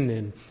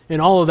skin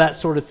and all of that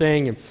sort of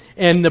thing.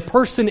 And the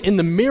person in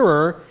the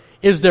mirror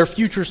is their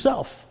future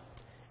self.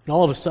 And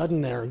all of a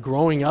sudden they're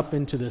growing up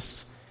into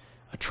this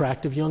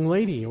attractive young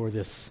lady or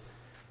this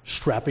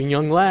strapping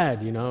young lad,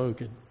 who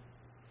could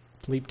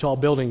leap tall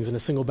buildings in a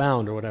single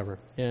bound or whatever.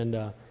 And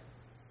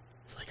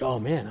it's like, oh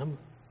man,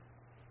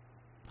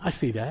 I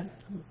see that.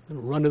 I'm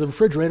going to run to the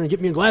refrigerator and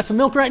get me a glass of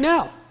milk right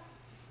now.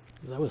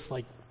 Because I was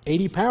like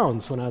 80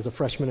 pounds when I was a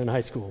freshman in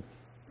high school.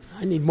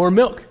 I need more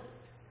milk.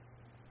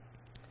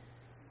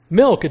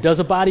 Milk, it does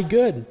a body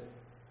good.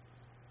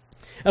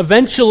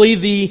 Eventually,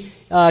 the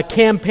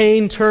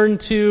campaign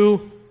turned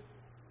to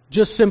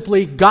just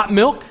simply "got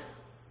milk?" ?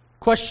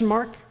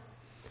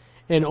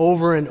 And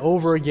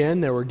over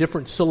again, there were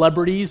different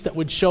celebrities that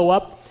would show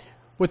up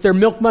with their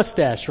milk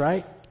mustache,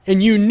 right?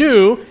 And you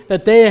knew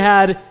that they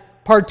had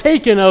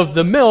partaken of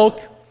the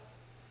milk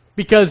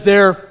because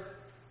they're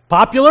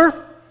popular,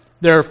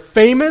 they're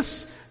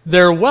famous,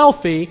 they're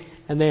wealthy,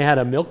 and they had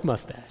a milk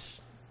mustache.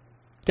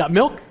 Got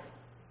milk?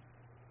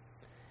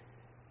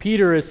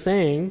 Peter is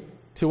saying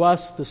to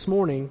us this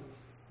morning,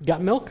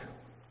 got milk?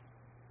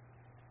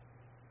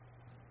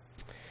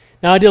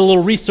 Now, I did a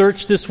little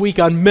research this week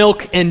on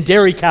milk and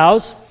dairy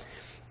cows.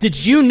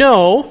 Did you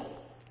know,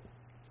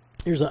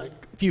 here's a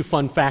few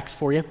fun facts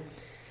for you.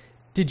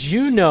 Did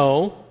you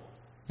know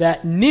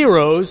that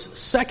Nero's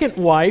second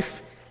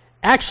wife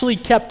actually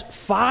kept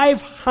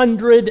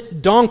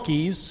 500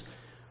 donkeys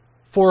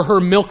for her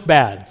milk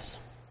baths?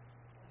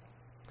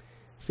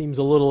 Seems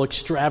a little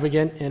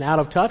extravagant and out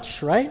of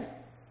touch, right?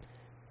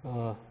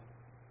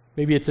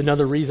 Maybe it's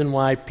another reason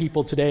why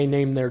people today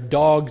name their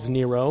dogs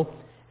Nero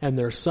and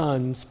their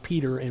sons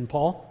Peter and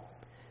Paul.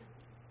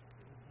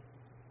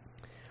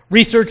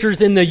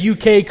 Researchers in the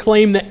UK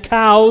claim that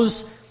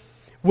cows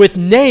with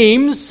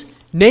names,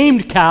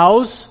 named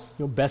cows,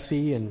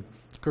 Bessie and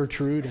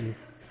Gertrude, and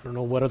I don't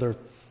know what other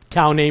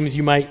cow names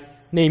you might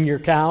name your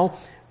cow,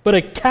 but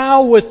a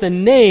cow with a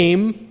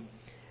name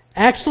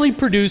actually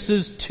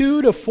produces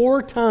 2 to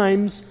 4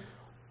 times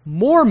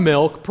more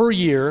milk per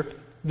year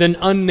than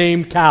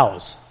unnamed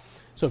cows.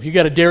 So if you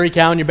got a dairy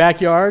cow in your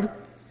backyard,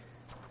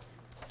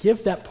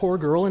 give that poor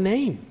girl a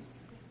name.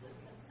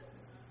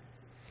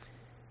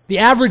 The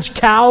average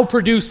cow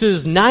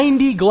produces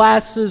 90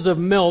 glasses of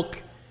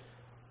milk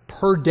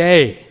per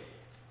day.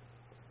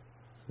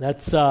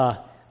 That's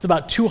it's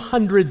about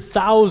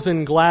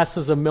 200,000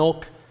 glasses of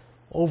milk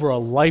over a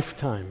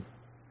lifetime.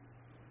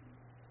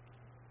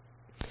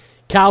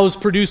 Cows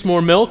produce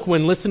more milk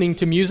when listening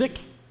to music,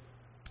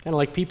 kind of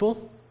like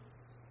people.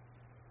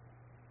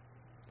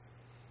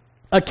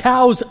 A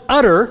cow's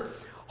udder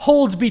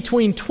holds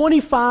between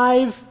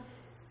 25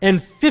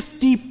 and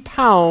 50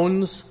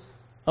 pounds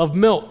of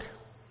milk.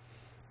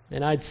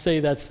 And I'd say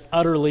that's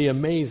utterly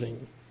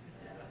amazing.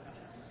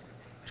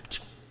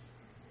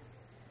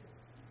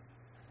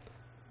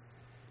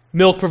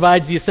 Milk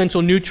provides the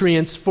essential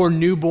nutrients for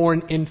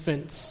newborn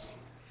infants.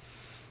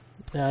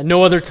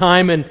 No other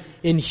time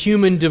in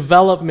human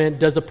development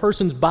does a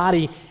person's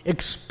body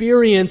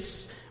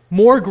experience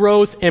more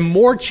growth and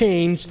more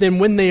change than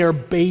when they are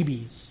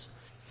babies.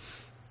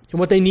 And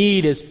what they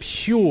need is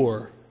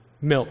pure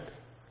milk.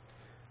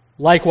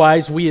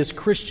 Likewise, we as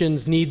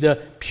Christians need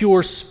the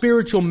pure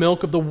spiritual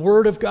milk of the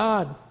Word of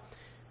God.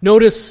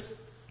 Notice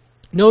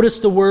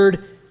the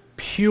word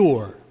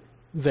pure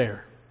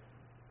there.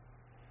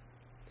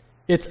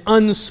 It's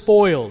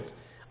unspoiled,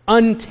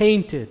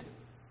 untainted,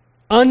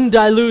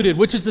 undiluted,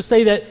 which is to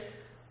say that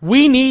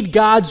we need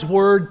God's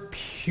Word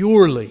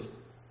purely.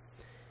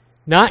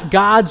 Not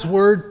God's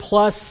Word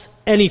plus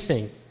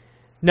anything.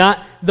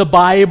 Not the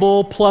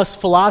Bible plus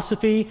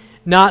philosophy.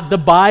 Not the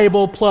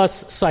Bible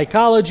plus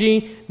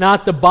psychology.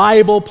 Not the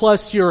Bible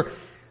plus your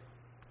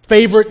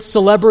favorite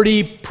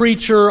celebrity,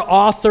 preacher,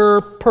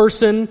 author,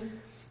 person.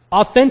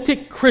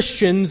 Authentic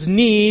Christians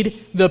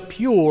need the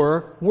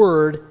pure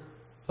Word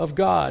of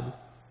God.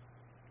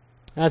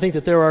 And I think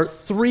that there are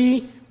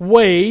 3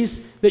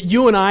 ways that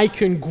you and I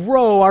can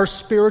grow our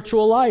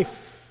spiritual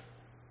life.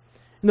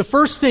 And the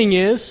first thing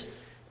is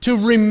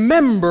to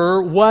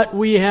remember what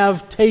we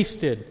have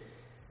tasted.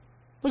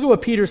 Look at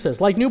what Peter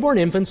says. Like newborn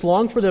infants,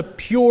 long for the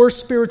pure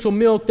spiritual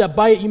milk, that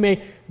by it you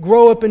may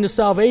grow up into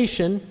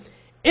salvation,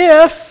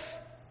 if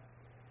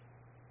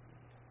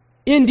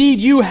indeed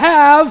you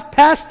have,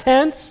 past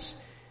tense,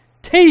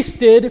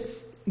 tasted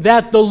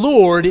that the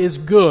Lord is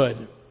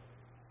good.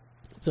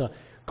 It's a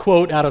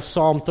quote out of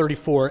Psalm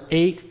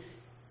 34:8.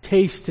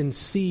 Taste and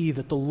see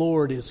that the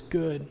Lord is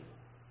good.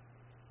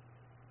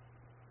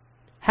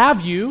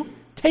 Have you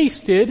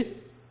tasted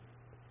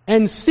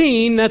and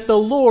seen that the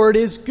Lord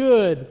is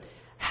good?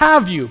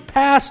 Have you?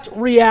 Past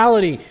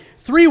reality.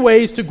 3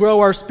 ways to grow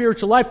our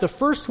spiritual life. The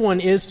first one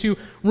is to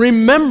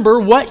remember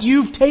what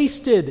you've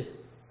tasted.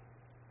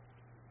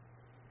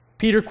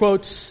 Peter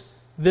quotes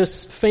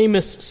this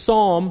famous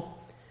psalm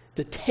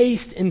to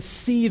taste and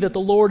see that the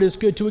Lord is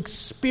good, to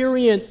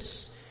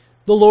experience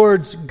the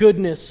Lord's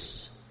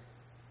goodness.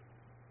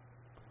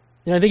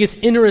 And I think it's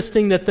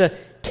interesting that the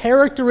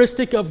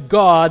characteristic of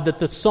God that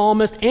the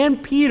psalmist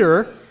and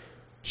Peter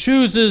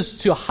chooses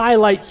to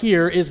highlight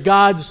here is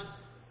God's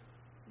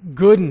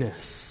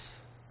goodness.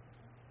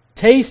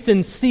 Taste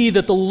and see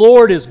that the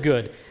Lord is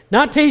good.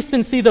 Not taste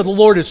and see that the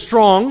Lord is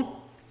strong.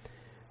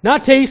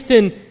 Not taste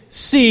and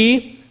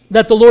see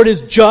that the Lord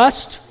is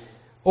just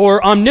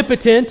or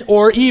omnipotent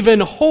or even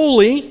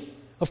holy.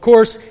 Of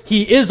course,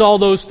 He is all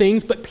those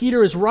things, but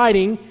Peter is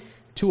writing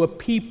to a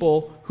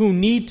people who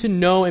need to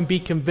know and be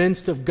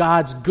convinced of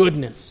God's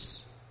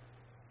goodness.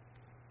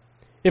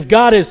 If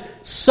God is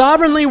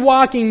sovereignly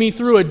walking me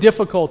through a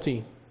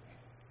difficulty,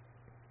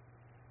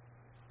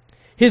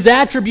 His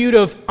attribute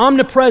of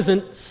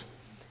omnipresence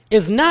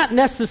is not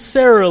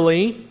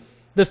necessarily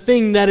the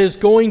thing that is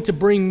going to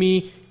bring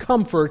me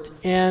comfort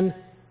and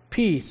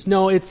peace.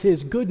 No, it's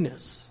His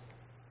goodness.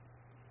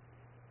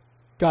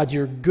 God,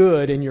 you're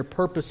good and your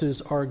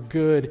purposes are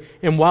good.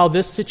 And while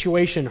this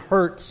situation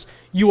hurts,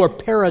 you are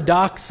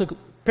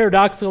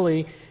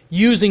paradoxically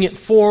using it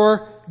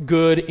for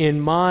good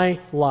in my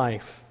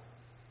life.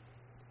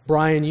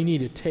 Brian, you need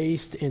to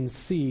taste and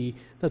see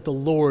that the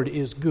Lord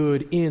is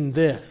good in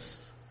this.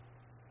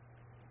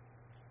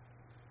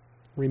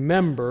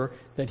 Remember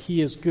that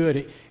He is good.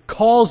 It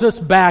calls us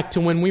back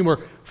to when we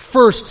were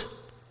first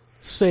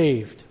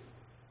saved.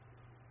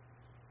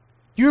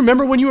 Do you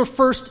remember when you were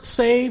first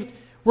saved?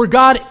 Where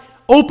God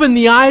opened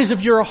the eyes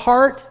of your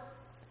heart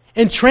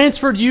and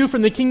transferred you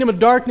from the kingdom of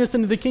darkness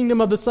into the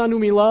kingdom of the Son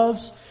whom He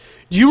loves?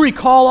 Do you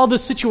recall all the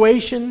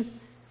situation,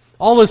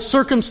 all the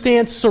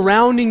circumstance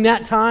surrounding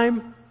that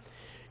time?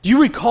 Do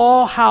you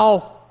recall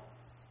how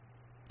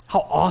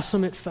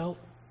awesome it felt?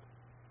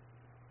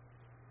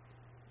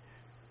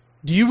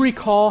 Do you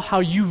recall how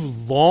you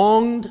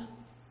longed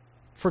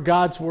for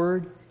God's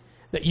Word?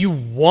 That you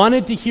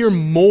wanted to hear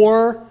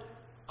more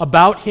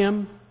about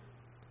Him?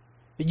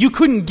 That you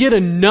couldn't get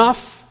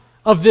enough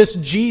of this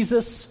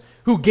Jesus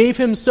who gave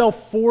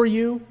Himself for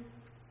you?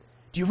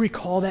 Do you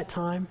recall that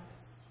time?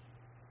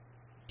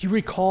 Do you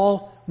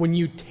recall when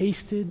you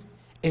tasted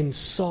and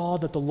saw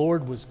that the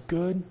Lord was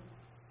good?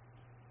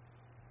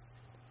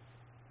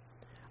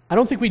 I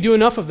don't think we do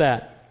enough of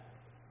that.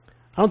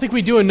 I don't think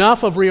we do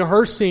enough of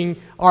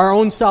rehearsing our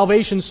own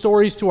salvation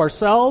stories to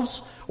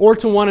ourselves or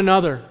to one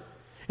another.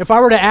 If I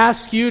were to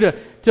ask you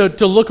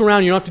to look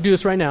around, you don't have to do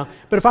this right now,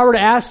 but if I were to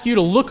ask you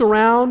to look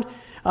around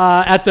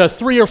at the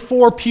 3 or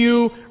 4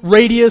 pew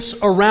radius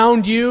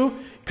around you,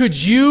 could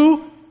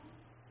you,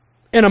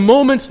 in a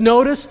moment's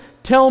notice,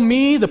 tell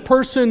me the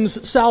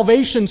person's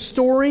salvation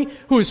story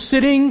who is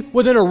sitting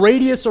within a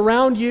radius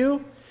around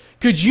you?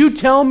 Could you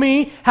tell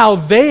me how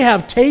they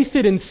have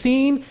tasted and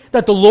seen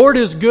that the Lord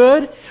is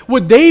good?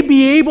 Would they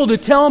be able to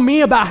tell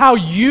me about how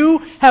you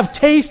have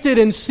tasted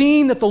and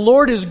seen that the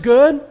Lord is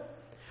good?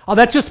 Oh,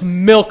 that's just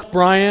milk,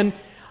 Brian.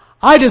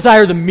 I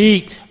desire the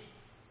meat.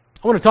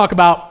 I want to talk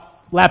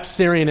about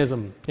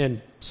lapsarianism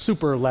and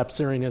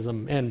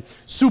super-lapsarianism and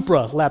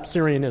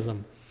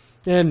supra-lapsarianism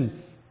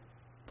and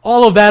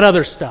all of that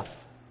other stuff.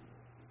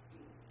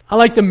 I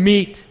like the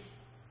meat.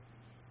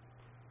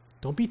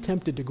 Don't be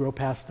tempted to grow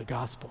past the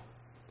gospel.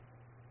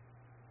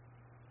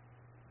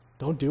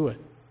 Don't do it.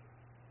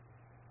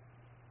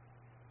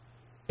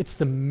 It's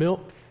the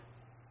milk,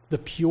 the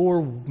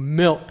pure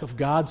milk of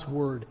God's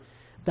Word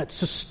that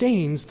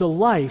sustains the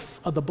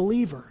life of the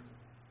believer.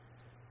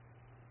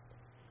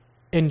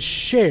 And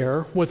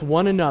share with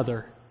one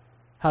another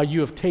how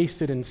you have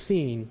tasted and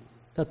seen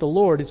that the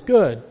Lord is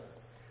good.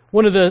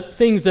 One of the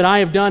things that I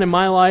have done in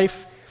my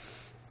life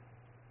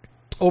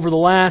over the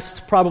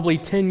last probably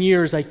 10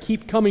 years, I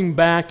keep coming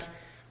back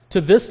to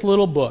this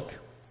little book.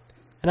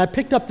 And I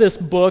picked up this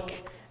book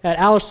at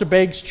Alistair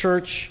Begg's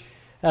church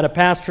at a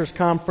pastor's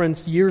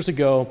conference years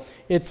ago.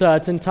 It's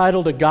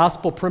entitled A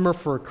Gospel Primer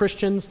for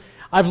Christians.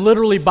 I've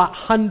literally bought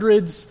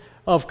hundreds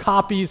of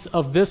copies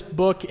of this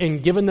book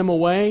and given them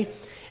away.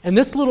 And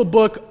this little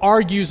book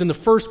argues in the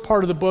first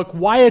part of the book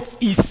why it's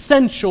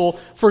essential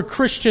for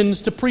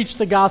Christians to preach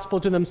the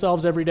gospel to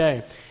themselves every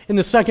day. In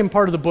the second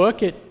part of the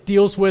book, it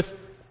deals with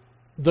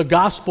the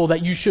gospel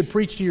that you should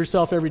preach to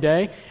yourself every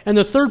day. And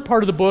the third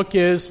part of the book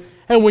is,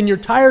 and when you're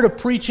tired of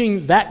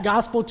preaching that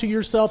gospel to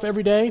yourself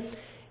every day,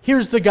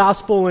 here's the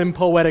gospel in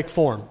poetic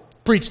form.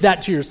 Preach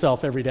that to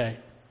yourself every day.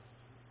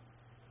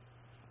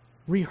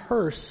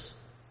 Rehearse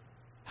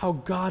how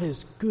God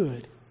is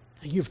good.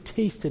 You've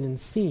tasted and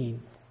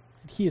seen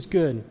that He is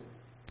good.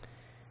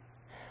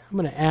 I'm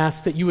going to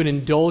ask that you would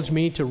indulge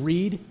me to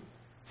read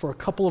for a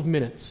couple of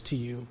minutes to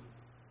you.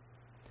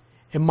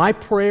 And my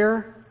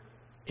prayer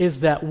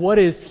is that what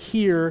is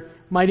here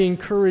might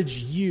encourage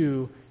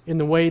you in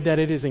the way that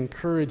it has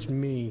encouraged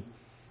me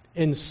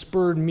and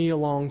spurred me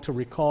along to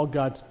recall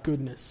God's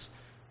goodness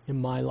in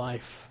my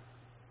life.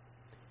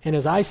 And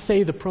as I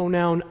say the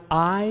pronoun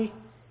I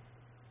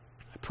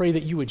pray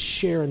that you would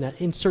share in that.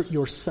 Insert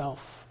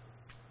yourself.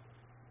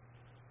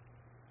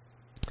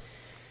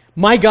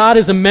 My God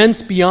is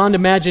immense beyond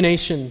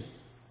imagination.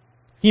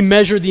 He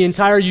measured the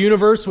entire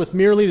universe with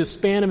merely the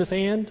span of His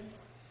hand.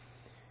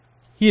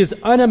 He is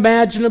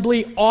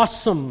unimaginably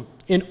awesome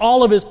in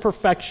all of His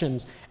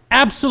perfections,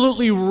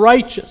 absolutely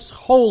righteous,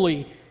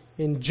 holy,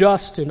 and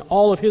just in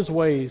all of His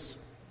ways.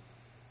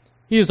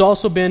 He has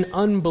also been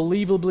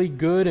unbelievably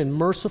good and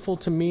merciful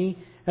to me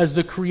as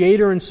the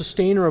creator and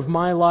sustainer of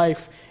my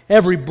life.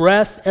 Every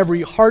breath,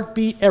 every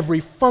heartbeat, every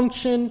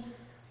function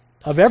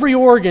of every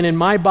organ in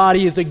my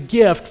body is a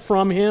gift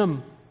from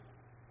Him.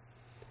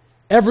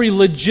 Every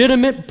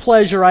legitimate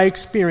pleasure I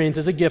experience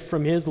is a gift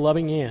from His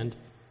loving hand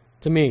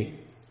to me.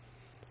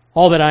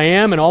 All that I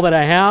am and all that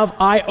I have,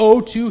 I owe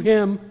to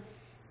Him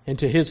and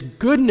to His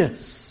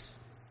goodness.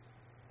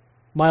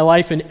 My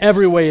life in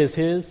every way is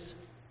His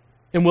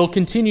and will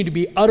continue to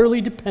be utterly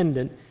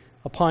dependent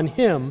upon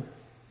Him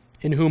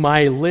in whom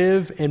I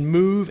live and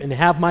move and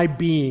have my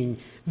being.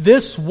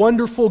 This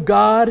wonderful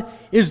God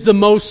is the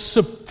most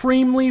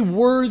supremely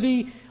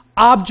worthy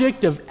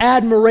object of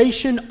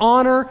admiration,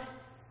 honor,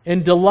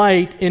 and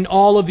delight in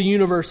all of the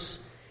universe.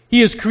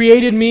 He has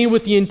created me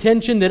with the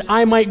intention that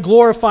I might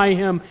glorify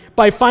Him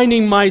by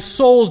finding my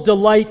soul's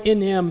delight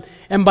in Him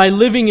and by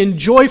living in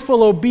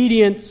joyful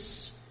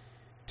obedience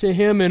to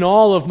Him in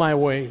all of my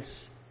ways.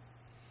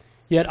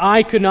 Yet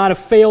I could not have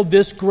failed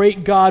this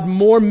great God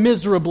more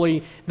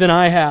miserably than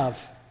I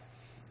have.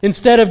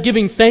 Instead of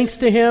giving thanks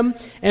to Him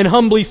and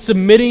humbly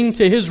submitting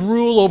to His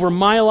rule over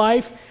my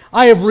life,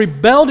 I have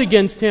rebelled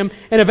against Him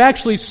and have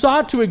actually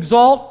sought to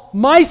exalt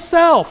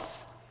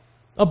myself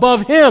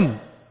above Him.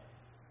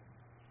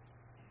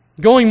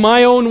 Going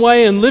my own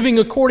way and living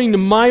according to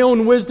my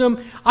own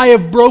wisdom, I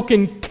have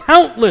broken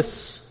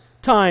countless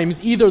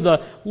times either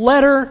the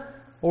letter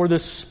or the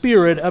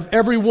spirit of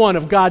every one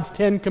of God's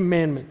 10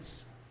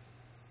 commandments.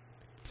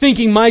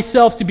 Thinking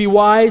myself to be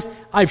wise,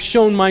 I've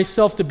shown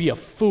myself to be a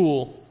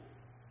fool.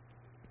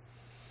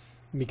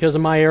 Because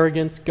of my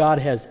arrogance, God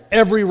has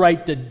every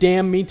right to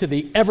damn me to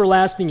the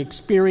everlasting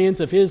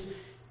experience of His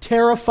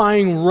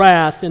terrifying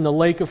wrath in the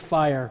lake of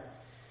fire.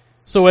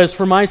 So as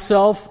for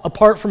myself,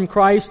 apart from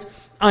Christ,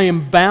 I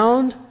am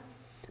bound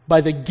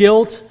by the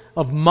guilt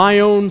of my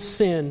own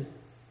sin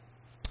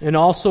and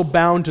also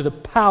bound to the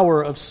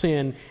power of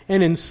sin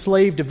and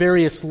enslaved to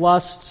various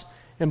lusts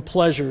and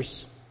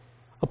pleasures.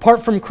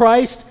 Apart from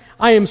Christ,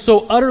 I am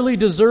so utterly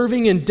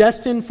deserving and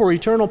destined for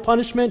eternal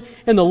punishment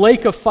in the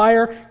lake of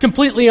fire,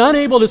 completely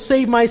unable to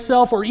save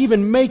myself or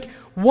even make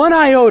one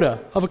iota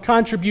of a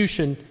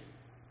contribution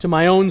to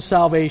my own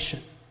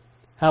salvation.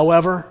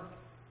 However,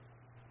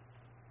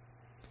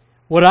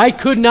 what I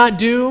could not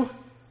do,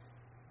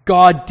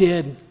 God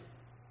did.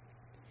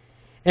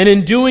 And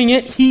in doing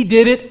it, He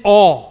did it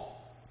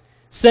all,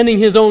 sending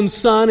His own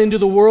Son into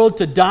the world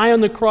to die on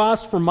the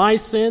cross for my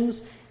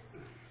sins,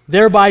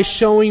 thereby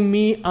showing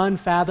me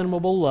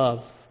unfathomable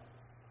love.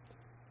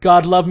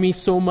 God loved me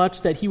so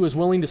much that He was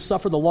willing to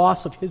suffer the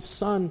loss of His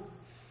Son.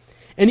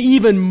 And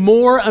even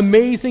more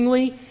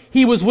amazingly,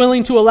 He was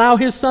willing to allow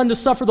His Son to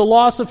suffer the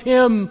loss of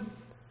Him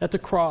at the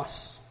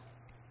cross.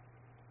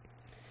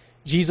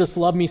 Jesus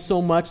loved me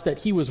so much that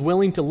He was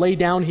willing to lay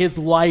down His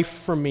life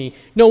for me.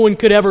 No one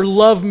could ever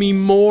love me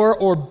more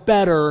or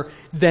better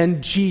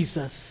than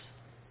Jesus.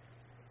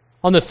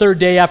 On the third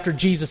day after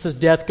Jesus'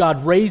 death,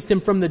 God raised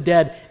Him from the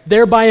dead,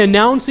 thereby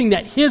announcing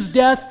that His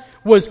death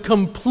was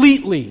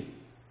completely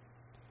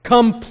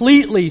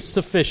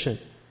sufficient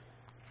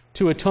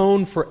to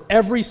atone for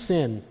every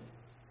sin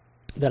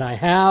that I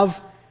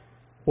have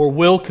or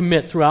will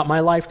commit throughout my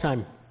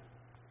lifetime.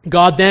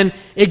 God then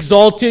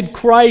exalted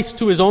Christ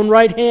to His own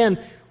right hand,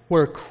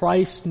 where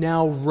Christ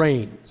now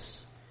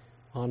reigns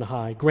on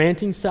high,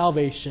 granting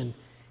salvation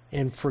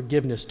and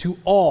forgiveness to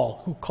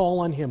all who call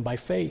on Him by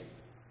faith.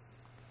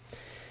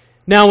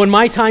 Now, when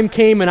my time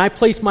came and I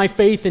placed my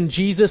faith in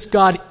Jesus,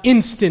 God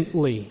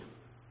instantly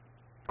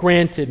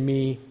granted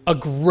me a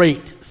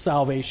great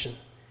salvation.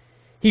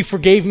 He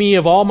forgave me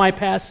of all my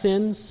past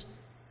sins,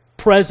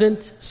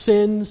 present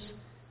sins,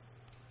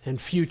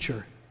 and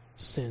future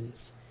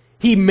sins.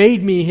 He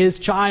made me His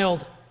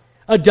child,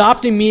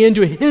 adopting me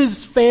into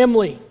His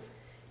family.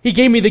 He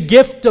gave me the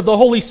gift of the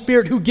Holy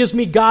Spirit, who gives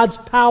me God's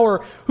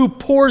power, who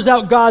pours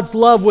out God's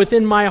love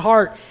within my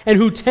heart, and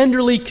who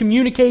tenderly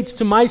communicates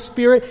to my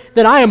spirit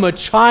that I am a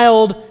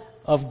child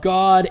of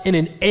God and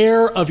an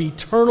heir of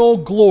eternal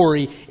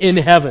glory in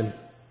heaven.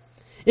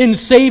 In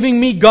saving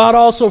me, God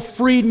also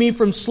freed me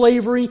from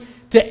slavery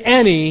to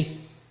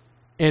any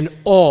and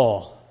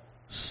all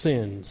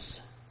sins.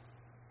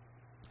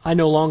 I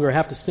no longer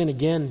have to sin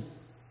again,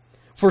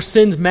 for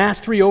sin's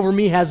mastery over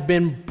me has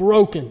been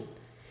broken.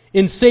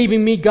 In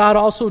saving me, God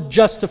also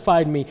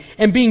justified me.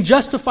 And being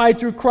justified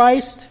through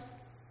Christ,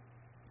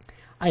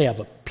 I have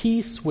a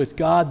peace with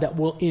God that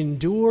will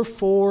endure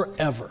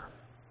forever.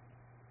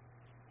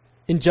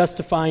 In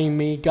justifying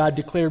me, God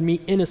declared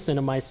me innocent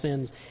of my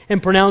sins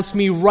and pronounced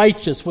me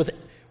righteous with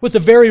the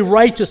very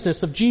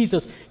righteousness of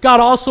Jesus. God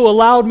also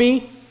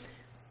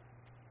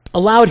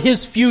allowed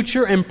His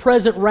future and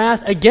present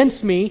wrath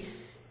against me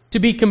to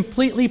be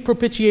completely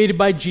propitiated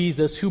by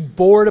Jesus, who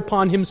bore it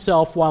upon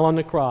Himself while on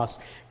the cross.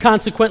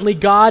 Consequently,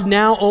 God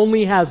now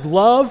only has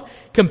love,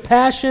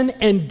 compassion,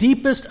 and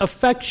deepest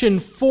affection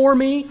for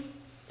me,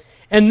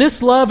 and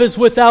this love is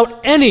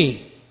without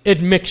any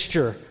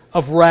admixture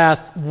of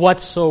wrath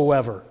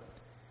whatsoever.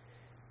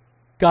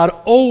 God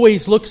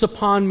always looks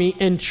upon me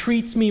and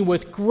treats me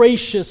with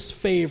gracious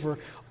favor,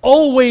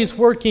 always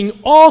working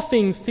all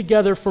things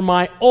together for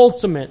my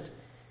ultimate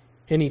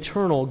and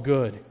eternal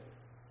good.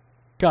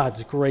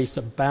 God's grace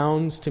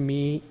abounds to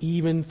me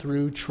even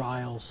through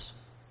trials.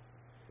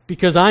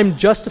 Because I'm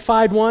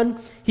justified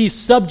one, He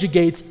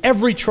subjugates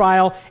every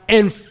trial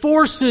and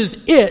forces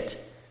it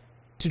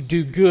to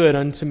do good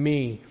unto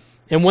me.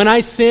 And when I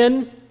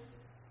sin,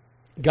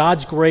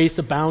 God's grace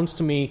abounds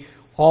to me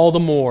all the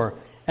more,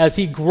 as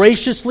He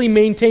graciously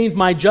maintains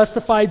my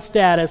justified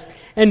status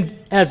and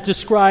as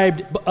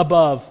described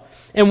above.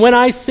 And when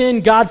I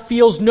sin, God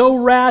feels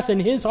no wrath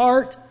in His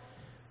heart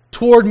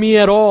toward me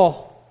at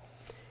all.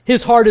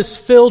 His heart is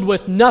filled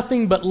with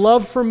nothing but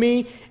love for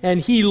me, and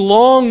He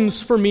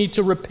longs for me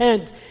to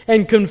repent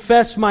and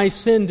confess my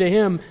sin to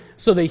Him,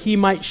 so that He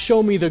might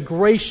show me the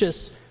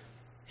gracious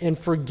and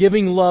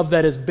forgiving love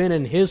that has been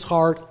in His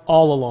heart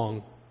all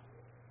along.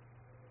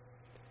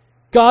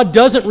 God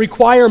doesn't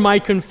require my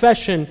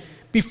confession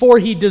before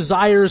He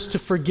desires to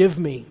forgive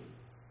me.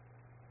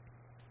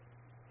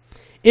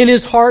 In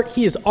His heart,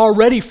 He has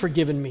already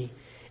forgiven me.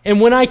 And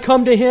when I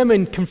come to Him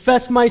and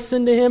confess my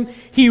sin to Him,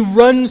 He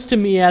runs to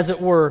me, as it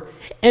were,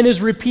 and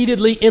is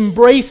repeatedly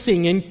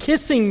embracing and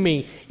kissing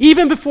me,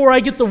 even before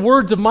I get the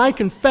words of my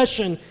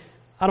confession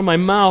out of my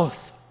mouth.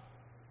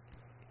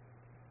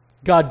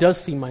 God does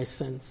see my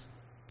sins,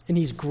 and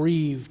He's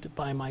grieved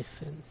by my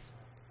sins.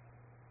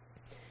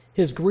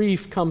 His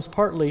grief comes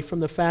partly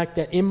from the fact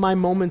that in my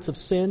moments of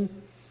sin,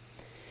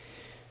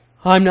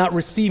 I'm not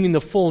receiving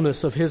the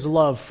fullness of His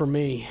love for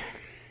me.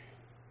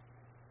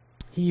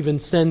 He even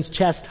sends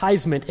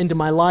chastisement into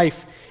my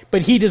life,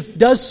 but He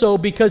does so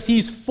because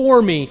He's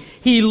for me.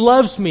 He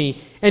loves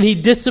me, and He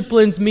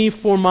disciplines me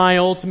for my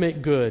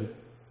ultimate good.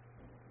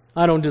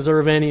 I don't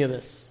deserve any of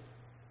this,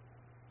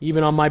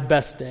 even on my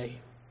best day.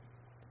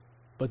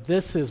 But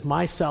this is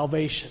my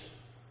salvation,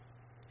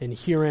 and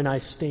herein I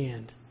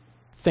stand.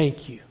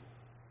 Thank you,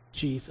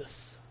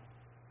 Jesus.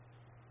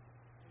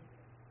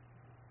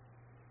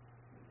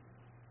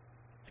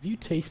 Have you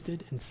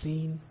tasted and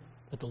seen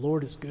that the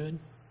Lord is good?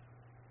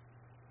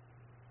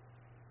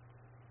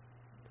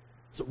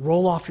 Does it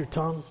roll off your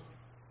tongue?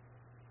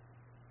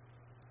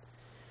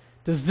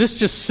 Does this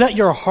just set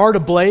your heart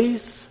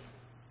ablaze?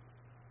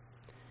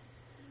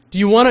 Do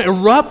you want to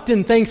erupt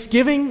in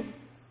thanksgiving?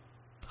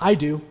 I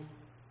do.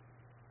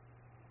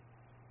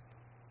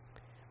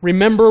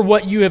 Remember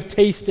what you have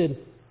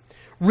tasted.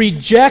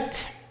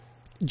 Reject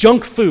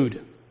junk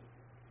food.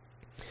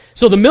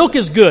 So the milk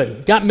is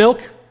good. Got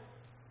milk?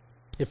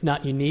 If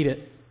not, you need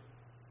it.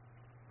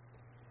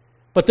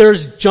 But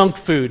there's junk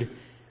food.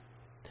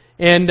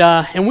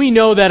 And we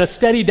know that a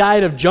steady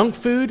diet of junk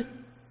food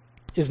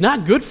is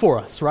not good for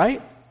us,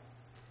 right?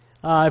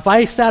 If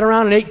I sat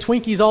around and ate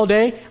Twinkies all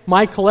day,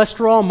 my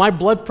cholesterol, my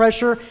blood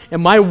pressure,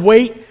 and my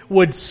weight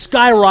would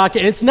skyrocket.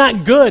 And it's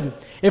not good.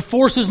 It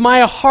forces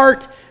my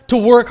heart to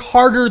work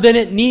harder than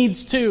it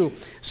needs to.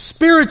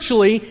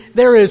 Spiritually,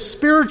 there is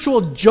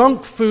spiritual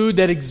junk food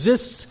that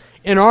exists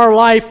in our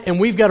life, and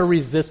we've got to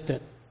resist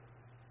it.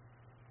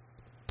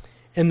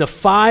 And the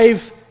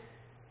 5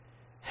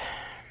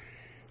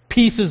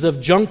 pieces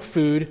of junk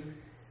food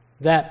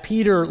that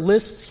Peter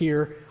lists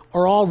here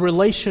are all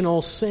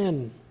relational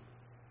sin.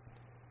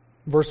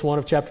 Verse 1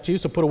 of chapter 2,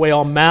 so put away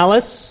all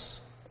malice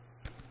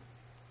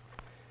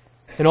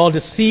and all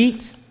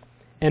deceit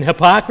and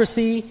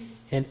hypocrisy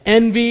and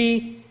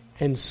envy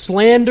and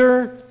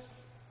slander.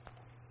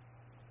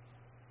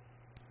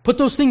 Put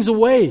those things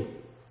away.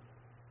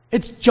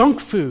 It's junk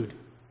food.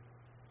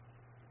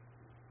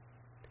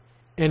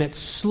 And it's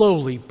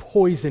slowly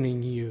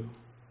poisoning you.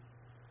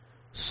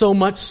 So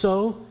much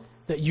so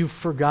that you've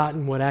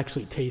forgotten what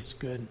actually tastes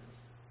good.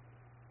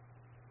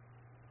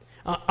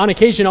 On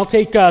occasion, I'll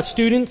take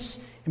students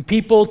and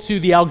people to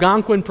the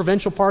Algonquin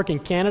Provincial Park in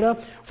Canada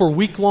for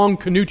week-long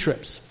canoe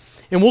trips.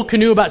 And we'll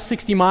canoe about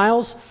 60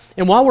 miles.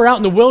 And while we're out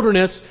in the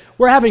wilderness,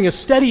 we're having a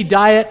steady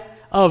diet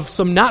of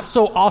some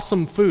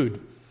not-so-awesome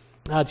food.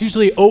 It's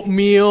usually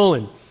oatmeal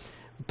and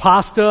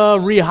pasta,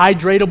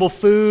 rehydratable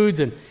foods.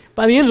 And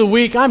by the end of the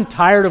week, I'm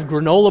tired of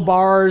granola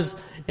bars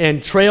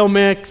and trail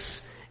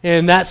mix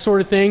and that sort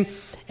of thing.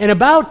 And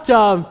about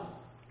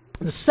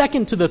the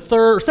second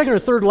or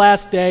third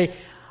last day,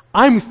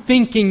 I'm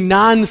thinking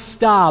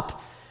nonstop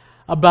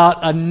about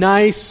a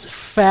nice,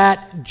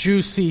 fat,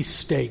 juicy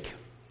steak.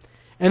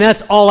 And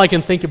that's all I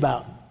can think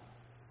about.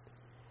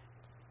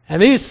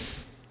 And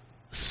these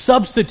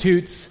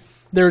substitutes,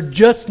 they're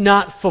just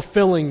not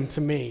fulfilling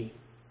to me.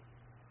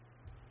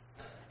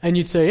 And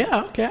you'd say,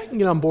 yeah, okay, I can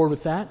get on board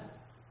with that.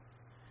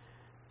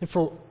 And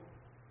for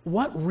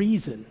what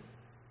reason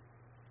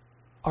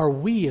are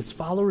we, as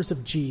followers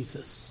of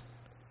Jesus,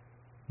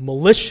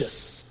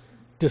 malicious,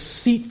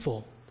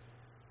 deceitful,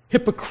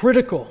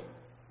 hypocritical,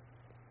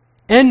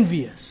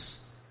 envious,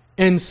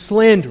 and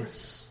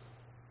slanderous?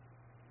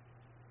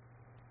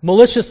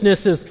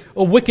 Maliciousness is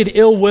a wicked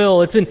ill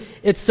will.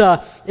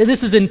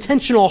 This is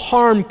intentional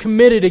harm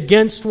committed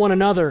against one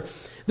another.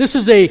 This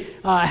is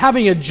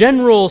having a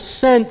general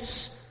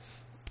sense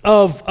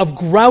of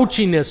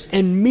grouchiness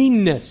and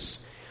meanness.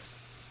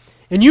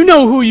 And you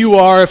know who you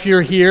are if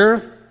you're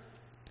here,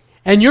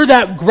 and you're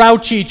that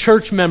grouchy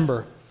church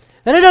member.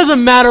 And it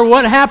doesn't matter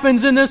what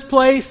happens in this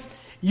place,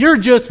 you're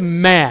just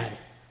mad.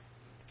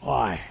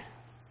 Why?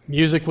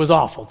 Music was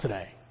awful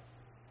today.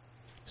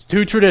 It's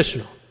too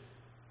traditional.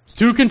 It's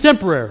too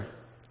contemporary.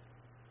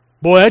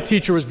 Boy, that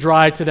teacher was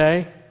dry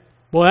today.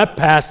 Boy, that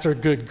pastor,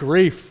 good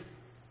grief.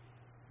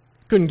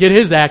 Couldn't get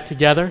his act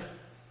together.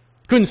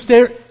 Couldn't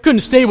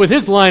stay with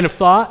his line of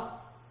thought.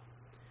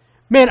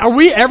 Man, are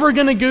we ever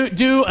going to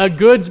do a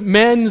good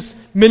men's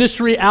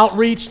ministry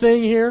outreach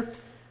thing here?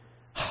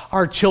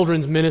 Our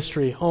children's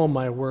ministry, oh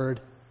my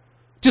word.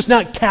 Just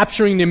not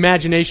capturing the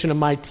imagination of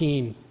my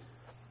teen.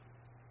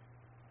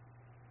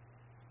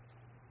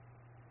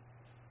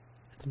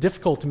 It's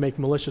difficult to make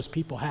malicious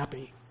people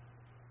happy.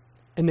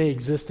 And they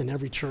exist in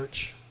every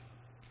church.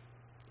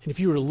 And if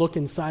you were to look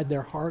inside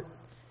their heart,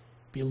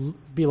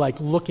 be like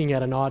looking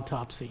at an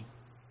autopsy.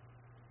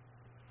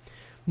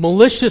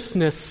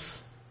 Maliciousness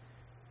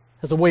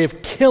has a way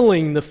of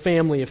killing the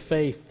family of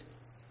faith.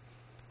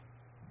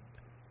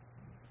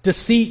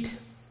 Deceit,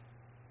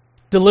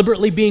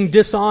 deliberately being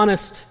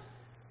dishonest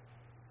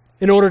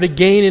in order to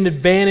gain an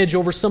advantage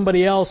over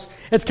somebody else.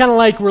 It's kind of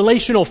like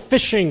relational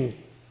fishing,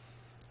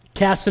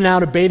 casting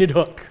out a baited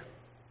hook.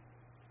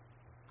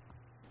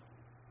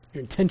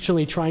 You're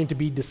intentionally trying to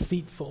be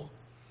deceitful,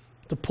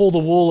 to pull the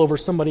wool over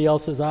somebody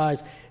else's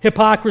eyes.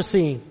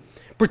 Hypocrisy,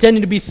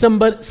 pretending to be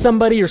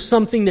somebody or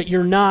something that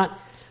you're not.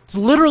 It's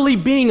literally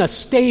being a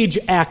stage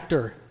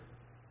actor.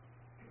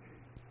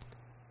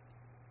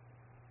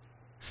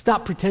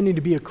 Stop pretending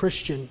to be a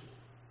Christian.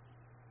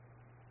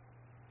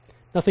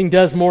 Nothing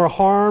does more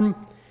harm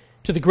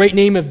to the great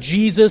name of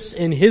Jesus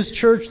and His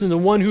church than the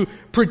one who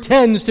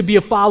pretends to be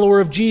a follower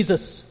of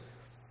Jesus.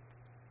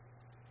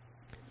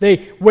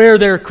 They wear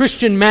their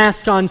Christian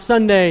mask on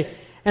Sunday,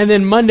 and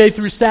then Monday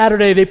through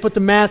Saturday they put the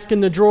mask in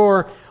the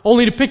drawer,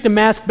 only to pick the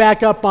mask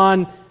back up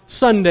on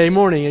Sunday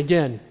morning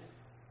again.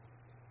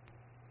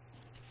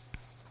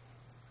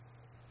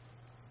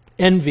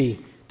 Envy,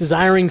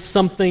 desiring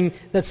something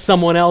that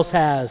someone else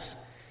has.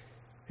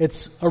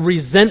 It's a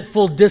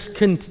resentful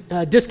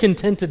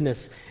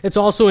discontentedness. It's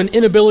also an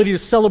inability to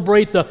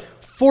celebrate the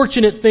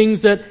fortunate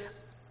things that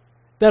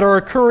are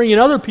occurring in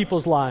other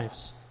people's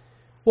lives.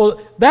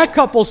 Well, that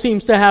couple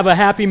seems to have a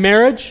happy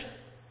marriage.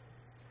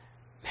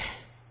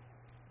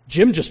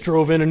 Jim just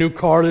drove in a new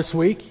car this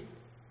week.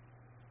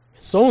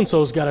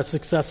 So-and-so's got a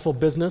successful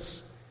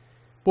business.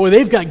 Boy,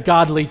 they've got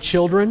godly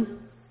children.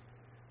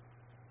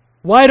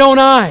 Why don't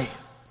I?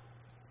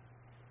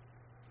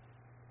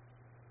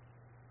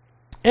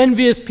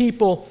 Envious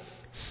people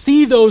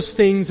see those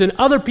things in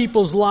other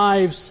people's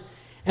lives,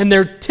 and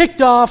they're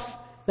ticked off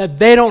that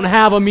they don't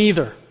have them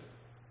either.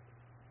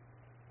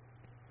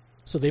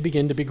 So they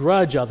begin to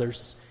begrudge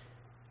others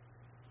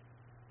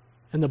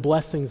and the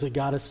blessings that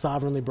God has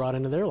sovereignly brought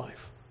into their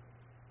life.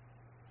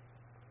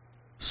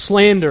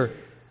 Slander,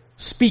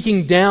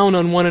 speaking down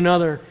on one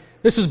another.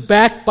 This is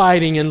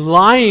backbiting and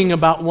lying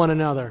about one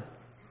another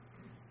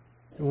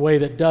in a way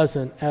that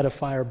doesn't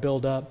edify or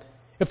build up.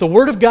 If the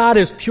Word of God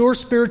is pure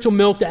spiritual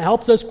milk that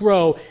helps us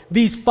grow,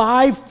 these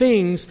 5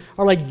 things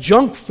are like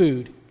junk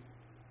food.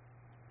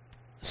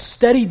 A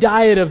steady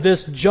diet of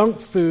this junk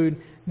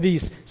food,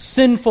 these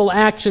sinful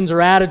actions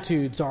or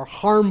attitudes are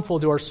harmful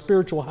to our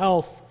spiritual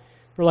health.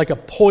 They're like a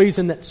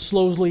poison that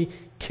slowly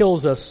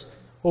kills us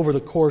over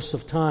the course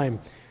of time.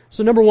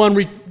 So number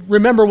 1,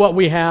 remember what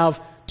we have.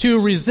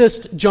 2,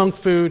 resist junk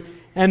food.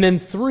 And then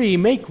 3,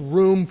 make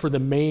room for the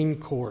main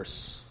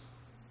course.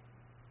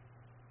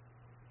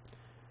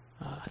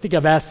 I think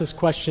I've asked this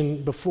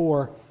question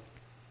before.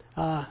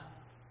 How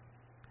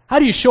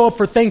do you show up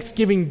for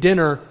Thanksgiving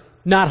dinner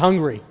not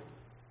hungry?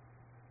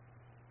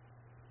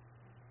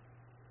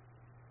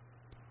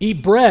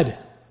 Eat bread.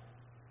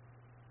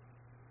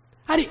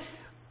 How do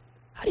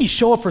you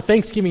show up for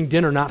Thanksgiving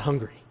dinner not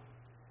hungry?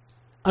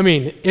 I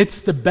mean,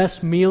 it's the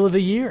best meal of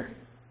the year.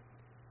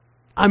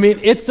 I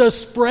mean, it's a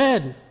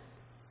spread.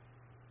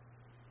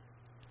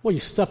 Well, you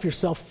stuff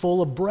yourself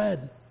full of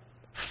bread.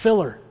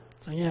 Filler.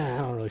 It's like, I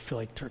don't really feel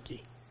like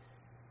turkey.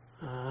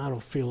 I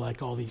don't feel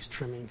like all these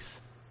trimmings.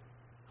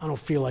 I don't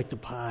feel like the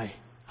pie.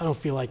 I don't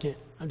feel like it.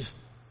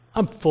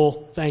 I'm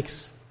full,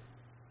 thanks.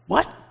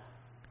 What?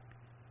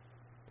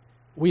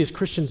 We as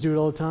Christians do it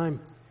all the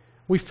time.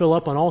 We fill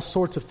up on all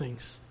sorts of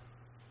things.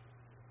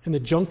 And the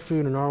junk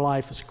food in our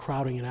life is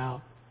crowding it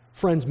out.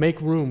 Friends,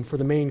 make room for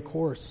the main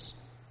course,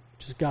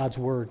 which is God's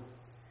Word.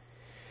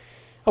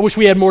 I wish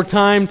we had more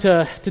time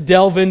to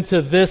delve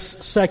into this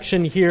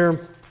section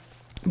here.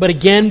 But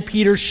again,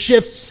 Peter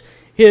shifts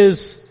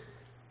his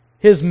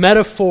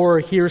metaphor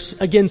here,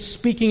 again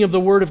speaking of the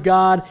Word of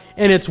God,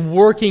 and it's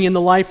working in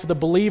the life of the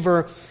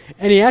believer.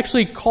 And he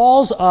actually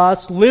calls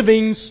us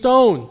living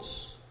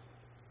stones.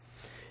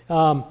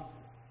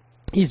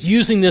 He's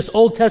using this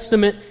Old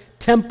Testament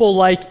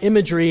temple-like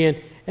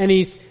imagery, and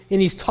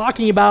he's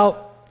talking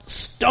about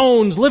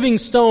stones, living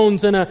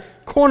stones, and a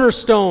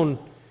cornerstone.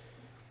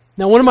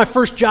 Now, one of my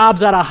first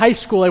jobs out of high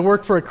school, I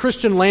worked for a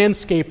Christian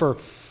landscaper,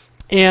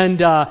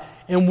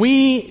 and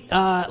we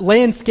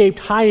landscaped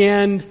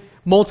high-end,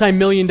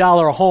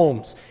 multi-million-dollar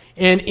homes.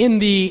 And in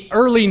the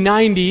early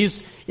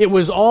 90s, it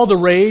was all the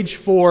rage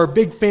for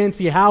big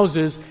fancy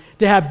houses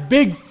to have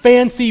big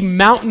fancy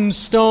mountain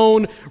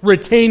stone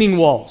retaining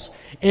walls.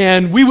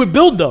 And we would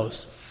build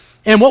those.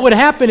 And what would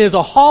happen is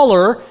a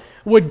hauler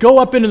would go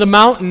up into the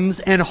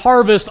mountains and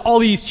harvest all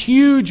these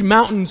huge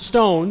mountain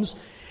stones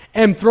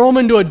and throw them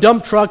into a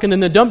dump truck, and then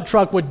the dump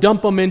truck would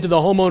dump them into the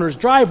homeowner's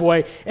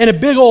driveway in a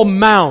big old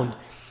mound.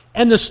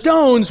 And the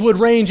stones would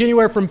range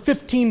anywhere from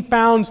 15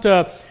 pounds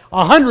to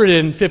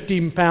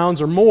 115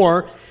 pounds or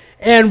more.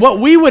 And what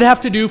we would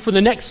have to do for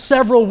the next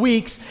several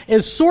weeks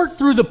is sort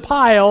through the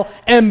pile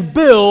and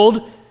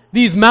build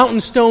these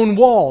mountain stone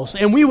walls.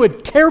 And we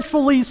would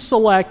carefully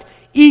select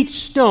each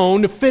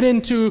stone to fit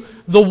into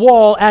the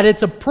wall at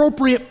its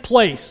appropriate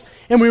place.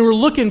 And we were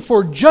looking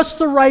for just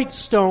the right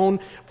stone,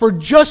 for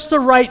just the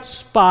right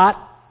spot,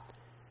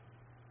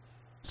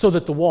 so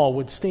that the wall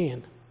would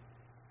stand.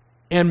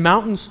 And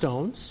mountain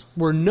stones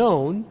were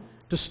known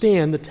to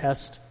stand the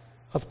test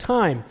of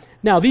time.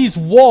 Now, these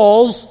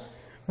walls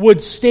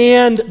would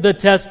stand the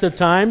test of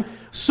time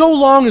so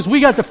long as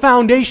we got the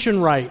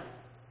foundation right.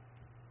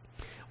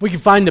 We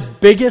could find the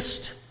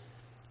biggest,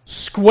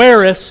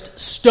 squarest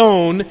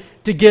stone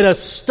to get us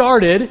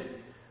started,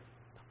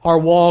 our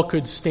wall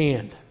could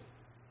stand.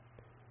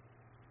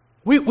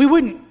 We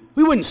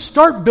wouldn't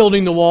start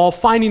building the wall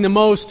finding the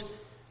most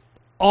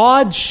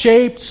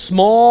odd-shaped,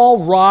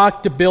 small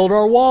rock to build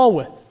our wall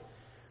with.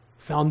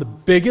 Found the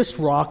biggest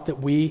rock that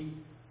we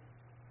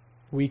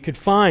could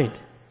find.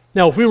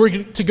 Now, if we were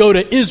to go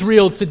to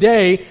Israel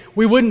today,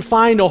 we wouldn't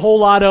find a whole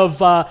lot of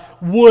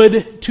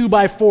wood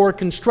 2x4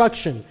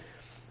 construction.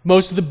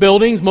 Most of the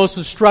buildings, most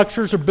of the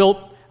structures are built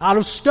out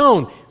of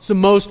stone. It's the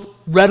most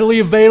readily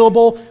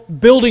available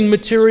building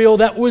material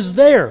that was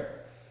there.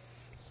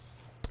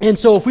 And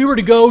so if we were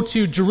to go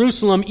to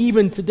Jerusalem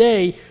even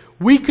today,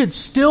 we could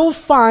still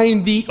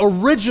find the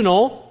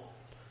original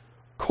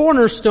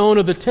cornerstone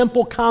of the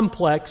temple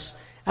complex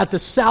at the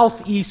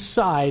southeast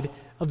side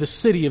of the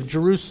city of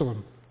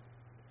Jerusalem.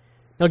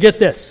 Now get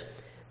this.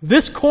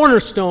 This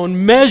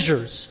cornerstone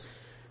measures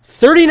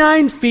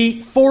 39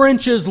 feet 4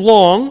 inches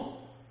long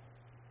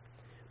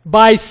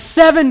by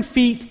 7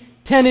 feet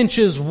 10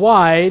 inches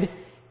wide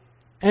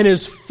and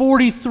is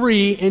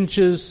 43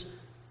 inches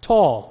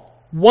tall.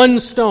 One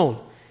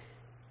stone.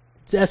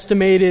 It's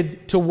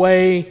estimated to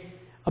weigh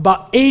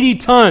about 80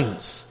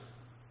 tons.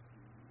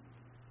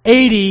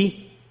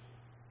 80,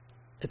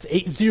 that's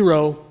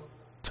 80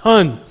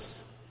 tons.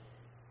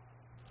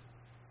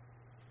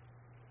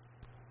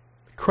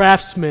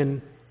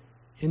 Craftsmen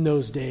in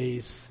those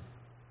days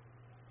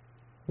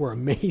were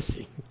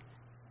amazing.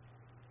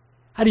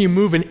 How do you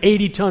move an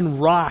 80-ton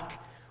rock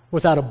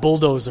without a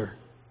bulldozer?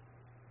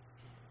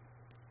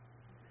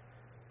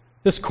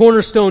 This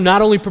cornerstone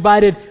not only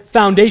provided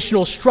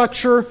foundational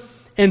structure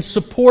and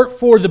support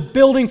for the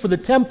building, for the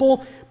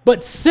temple,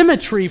 but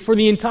symmetry for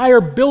the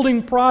entire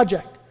building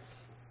project.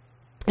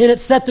 And it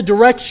set the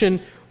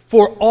direction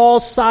for all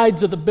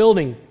sides of the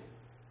building.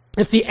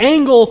 If the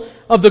angle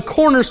of the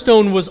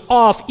cornerstone was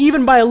off,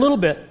 even by a little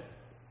bit,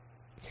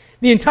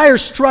 the entire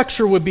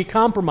structure would be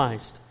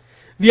compromised.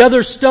 The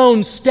other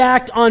stones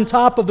stacked on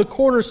top of the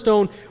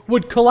cornerstone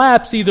would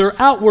collapse either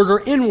outward or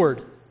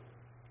inward.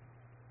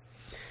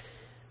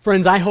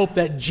 Friends, I hope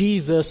that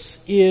Jesus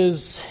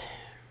is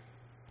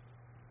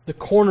the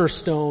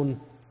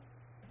cornerstone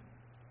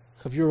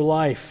of your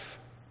life.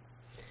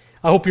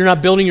 I hope you're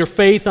not building your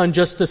faith on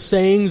just the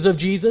sayings of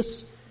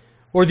Jesus,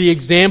 or the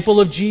example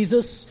of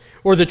Jesus,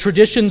 or the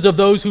traditions of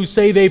those who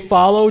say they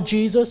follow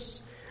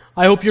Jesus.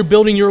 I hope you're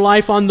building your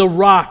life on the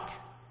rock.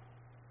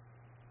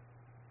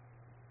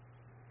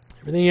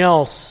 Everything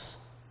else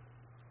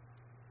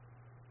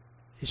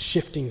is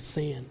shifting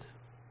sand.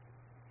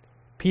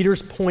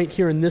 Peter's point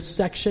here in this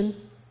section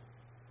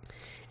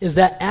is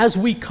that as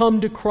we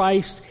come to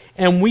Christ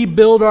and we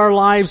build our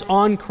lives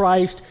on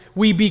Christ,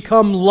 we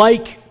become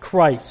like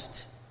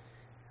Christ,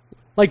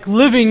 like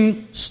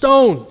living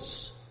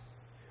stones.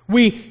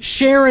 We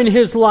share in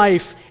His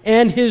life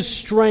and His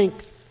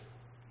strength.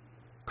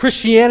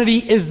 Christianity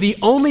is the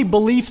only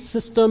belief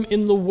system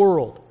in the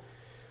world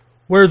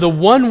where the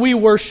one we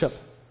worship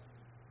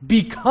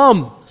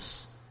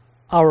becomes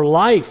our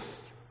life.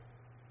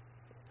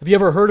 Have you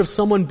ever heard of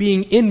someone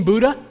being in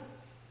Buddha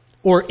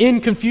or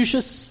in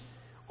Confucius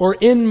or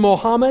in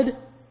Mohammed?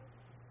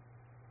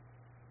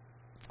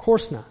 Of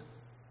course not.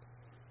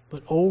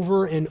 But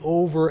over and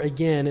over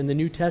again in the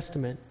New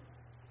Testament,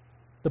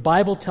 the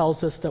Bible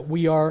tells us that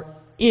we are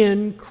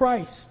in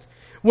Christ.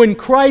 When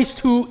Christ,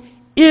 who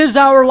is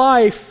our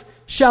life,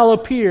 shall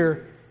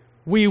appear,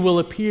 we will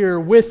appear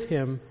with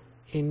Him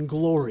in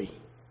glory.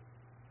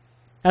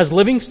 As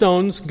living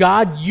stones,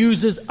 God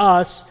uses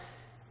us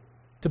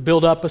to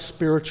build up a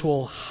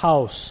spiritual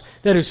house.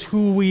 That is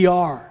who we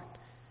are.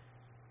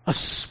 A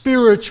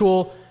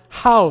spiritual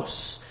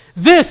house.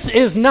 This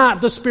is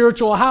not the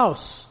spiritual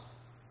house.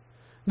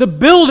 The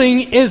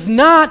building is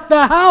not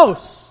the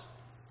house.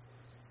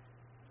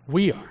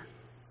 We are.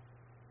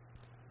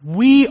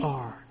 We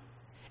are.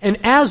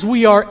 And as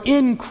we are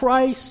in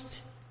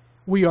Christ,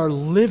 we are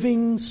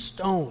living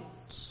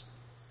stones,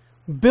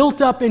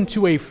 built up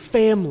into a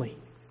family.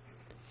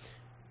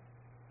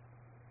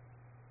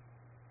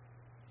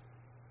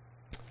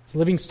 As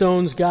living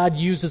stones, God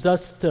uses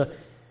us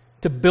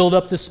to build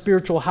up the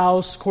spiritual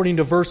house, according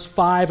to verse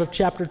 5 of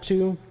chapter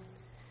 2.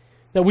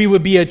 That we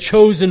would be a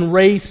chosen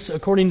race,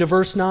 according to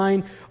verse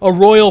 9, a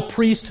royal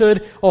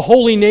priesthood, a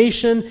holy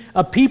nation,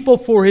 a people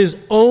for His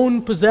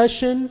own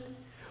possession.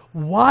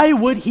 Why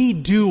would He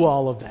do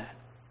all of that?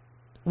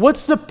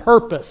 What's the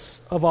purpose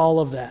of all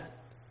of that?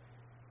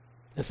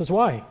 This is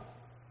why.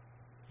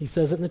 He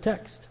says it in the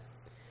text.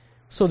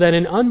 So that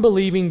an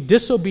unbelieving,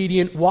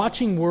 disobedient,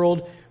 watching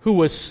world who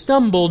was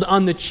stumbled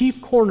on the chief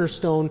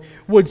cornerstone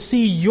would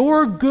see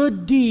your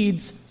good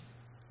deeds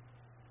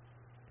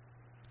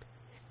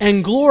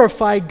and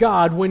glorify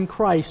God when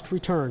Christ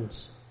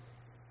returns.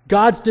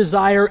 God's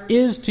desire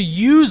is to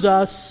use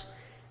us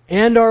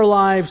and our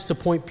lives to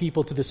point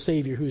people to the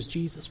Savior who is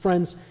Jesus.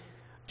 Friends,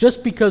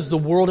 just because the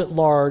world at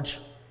large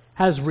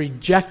has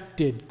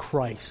rejected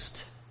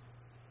Christ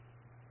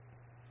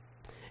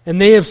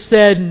and they have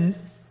said,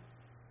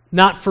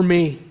 "Not for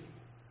me,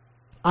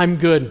 I'm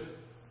good.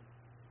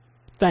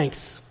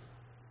 Thanks,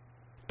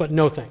 but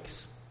no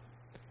thanks."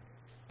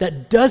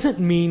 That doesn't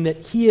mean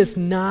that He is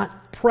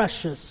not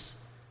precious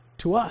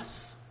to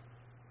us.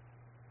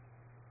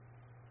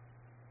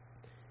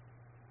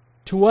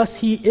 To us,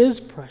 He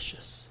is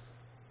precious.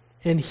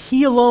 And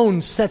He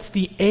alone sets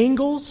the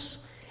angles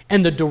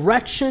and the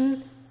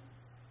direction,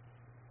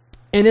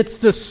 and it's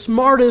the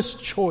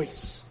smartest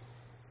choice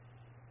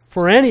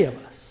for any of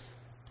us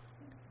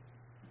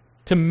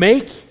to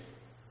make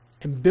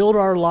and build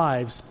our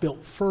lives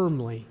built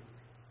firmly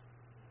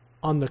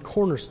on the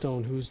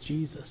cornerstone who's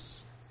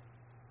Jesus.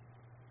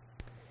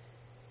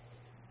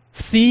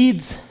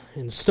 Seeds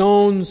and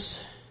stones.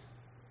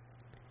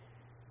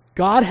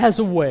 God has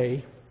a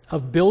way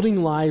of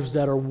building lives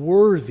that are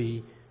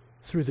worthy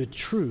through the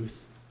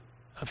truth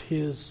of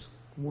His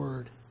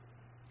Word.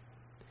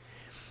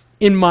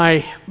 in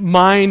my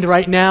mind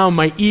right now.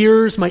 My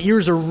ears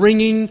are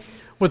ringing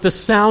with the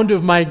sound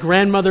of my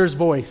grandmother's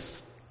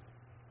voice.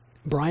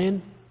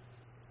 Brian,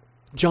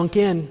 junk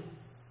in,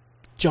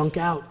 junk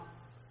out.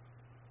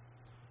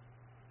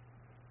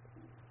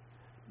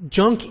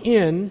 Junk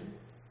in,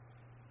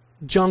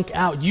 junk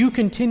out. You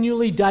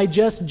continually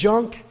digest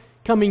junk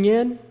coming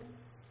in.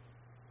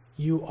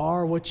 You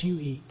are what you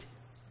eat.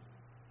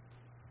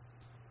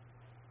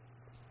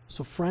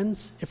 So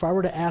friends, if I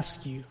were to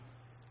ask you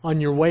on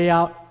your way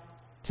out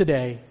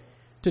today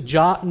to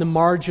jot in the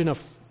margin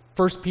of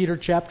 1 Peter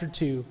chapter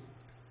 2,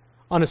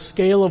 on a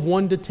scale of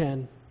 1 to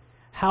 10,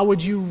 how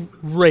would you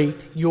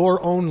rate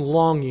your own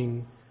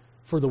longing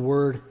for the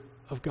Word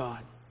of God?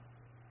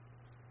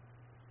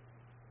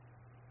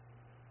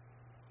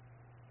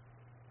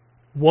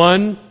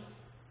 1,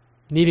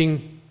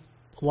 needing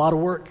a lot of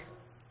work.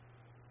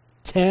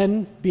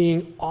 10,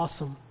 being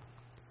awesome.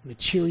 I'm going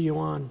to cheer you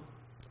on.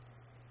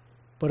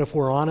 But if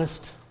we're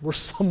honest, we're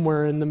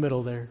somewhere in the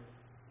middle there.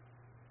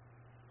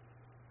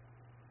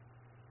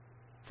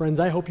 Friends,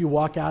 I hope you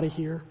walk out of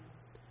here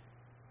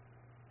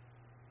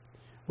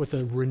with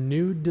a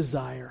renewed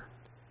desire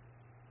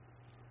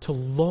to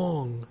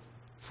long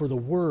for the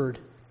Word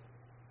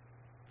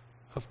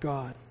of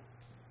God.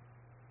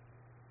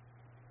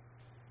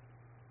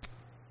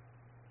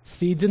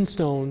 Seeds and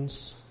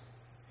stones,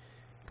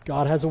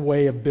 God has a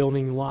way of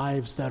building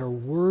lives that are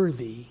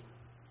worthy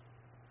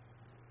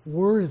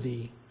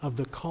of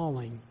the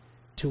calling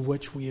to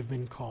which we have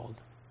been called.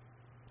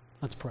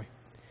 Let's pray.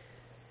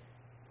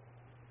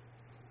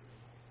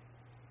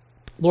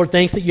 Lord,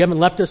 thanks that you haven't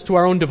left us to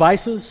our own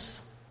devices.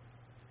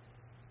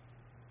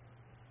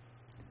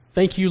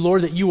 Thank you,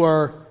 Lord, that you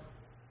are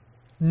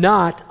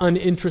not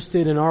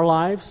uninterested in our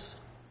lives,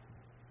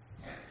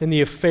 in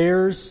the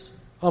affairs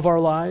of our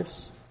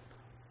lives.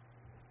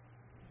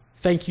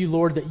 Thank you,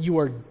 Lord, that you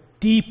are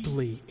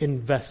deeply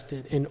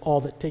invested in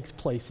all that takes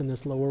place in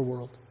this lower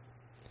world.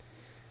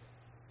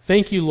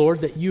 Thank you,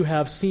 Lord, that you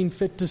have seen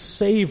fit to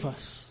save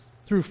us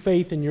through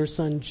faith in your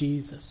Son,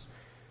 Jesus.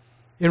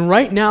 And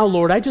right now,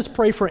 Lord, I just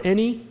pray for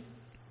any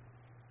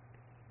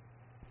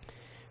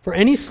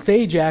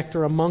stage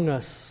actor among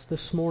us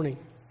this morning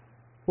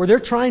where they're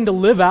trying to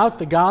live out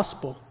the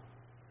gospel.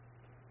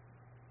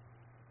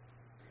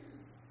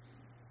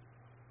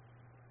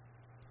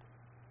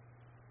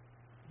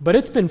 But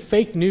it's been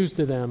fake news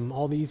to them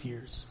all these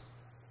years.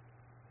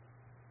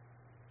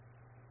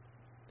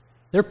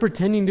 They're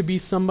pretending to be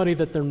somebody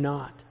that they're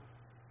not.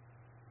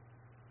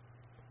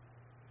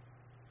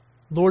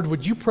 Lord,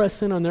 would you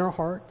press in on their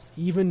hearts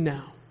even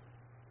now?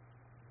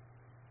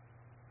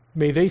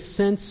 May they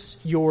sense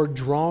your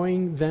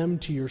drawing them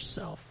to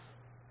yourself.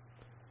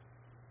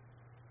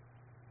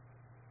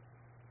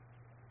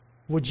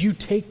 Would you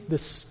take the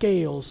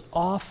scales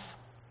off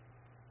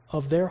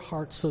of their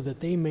hearts so that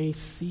they may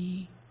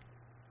see,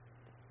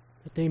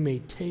 that they may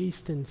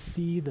taste and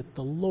see that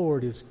the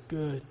Lord is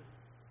good.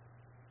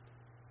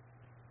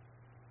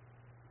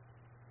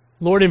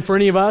 Lord, and for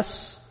any of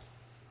us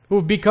who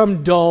have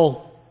become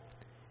dull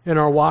in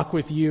our walk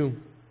with you,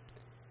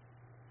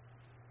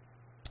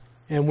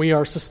 and we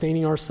are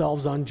sustaining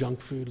ourselves on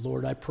junk food,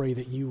 Lord, I pray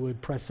that you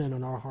would press in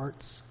on our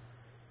hearts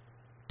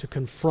to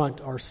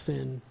confront our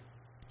sin,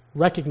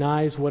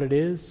 recognize what it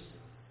is,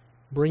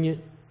 bring it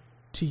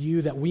to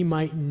you that we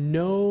might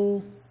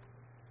know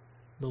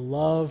the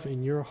love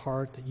in your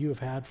heart that you have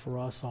had for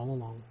us all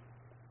along.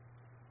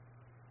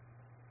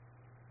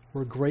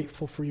 We're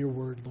grateful for your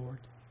word, Lord.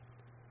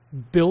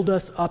 Build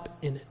us up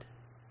in it.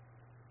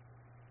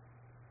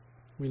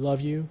 We love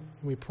you,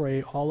 and we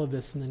pray all of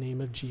this in the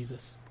name of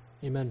Jesus.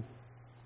 Amen.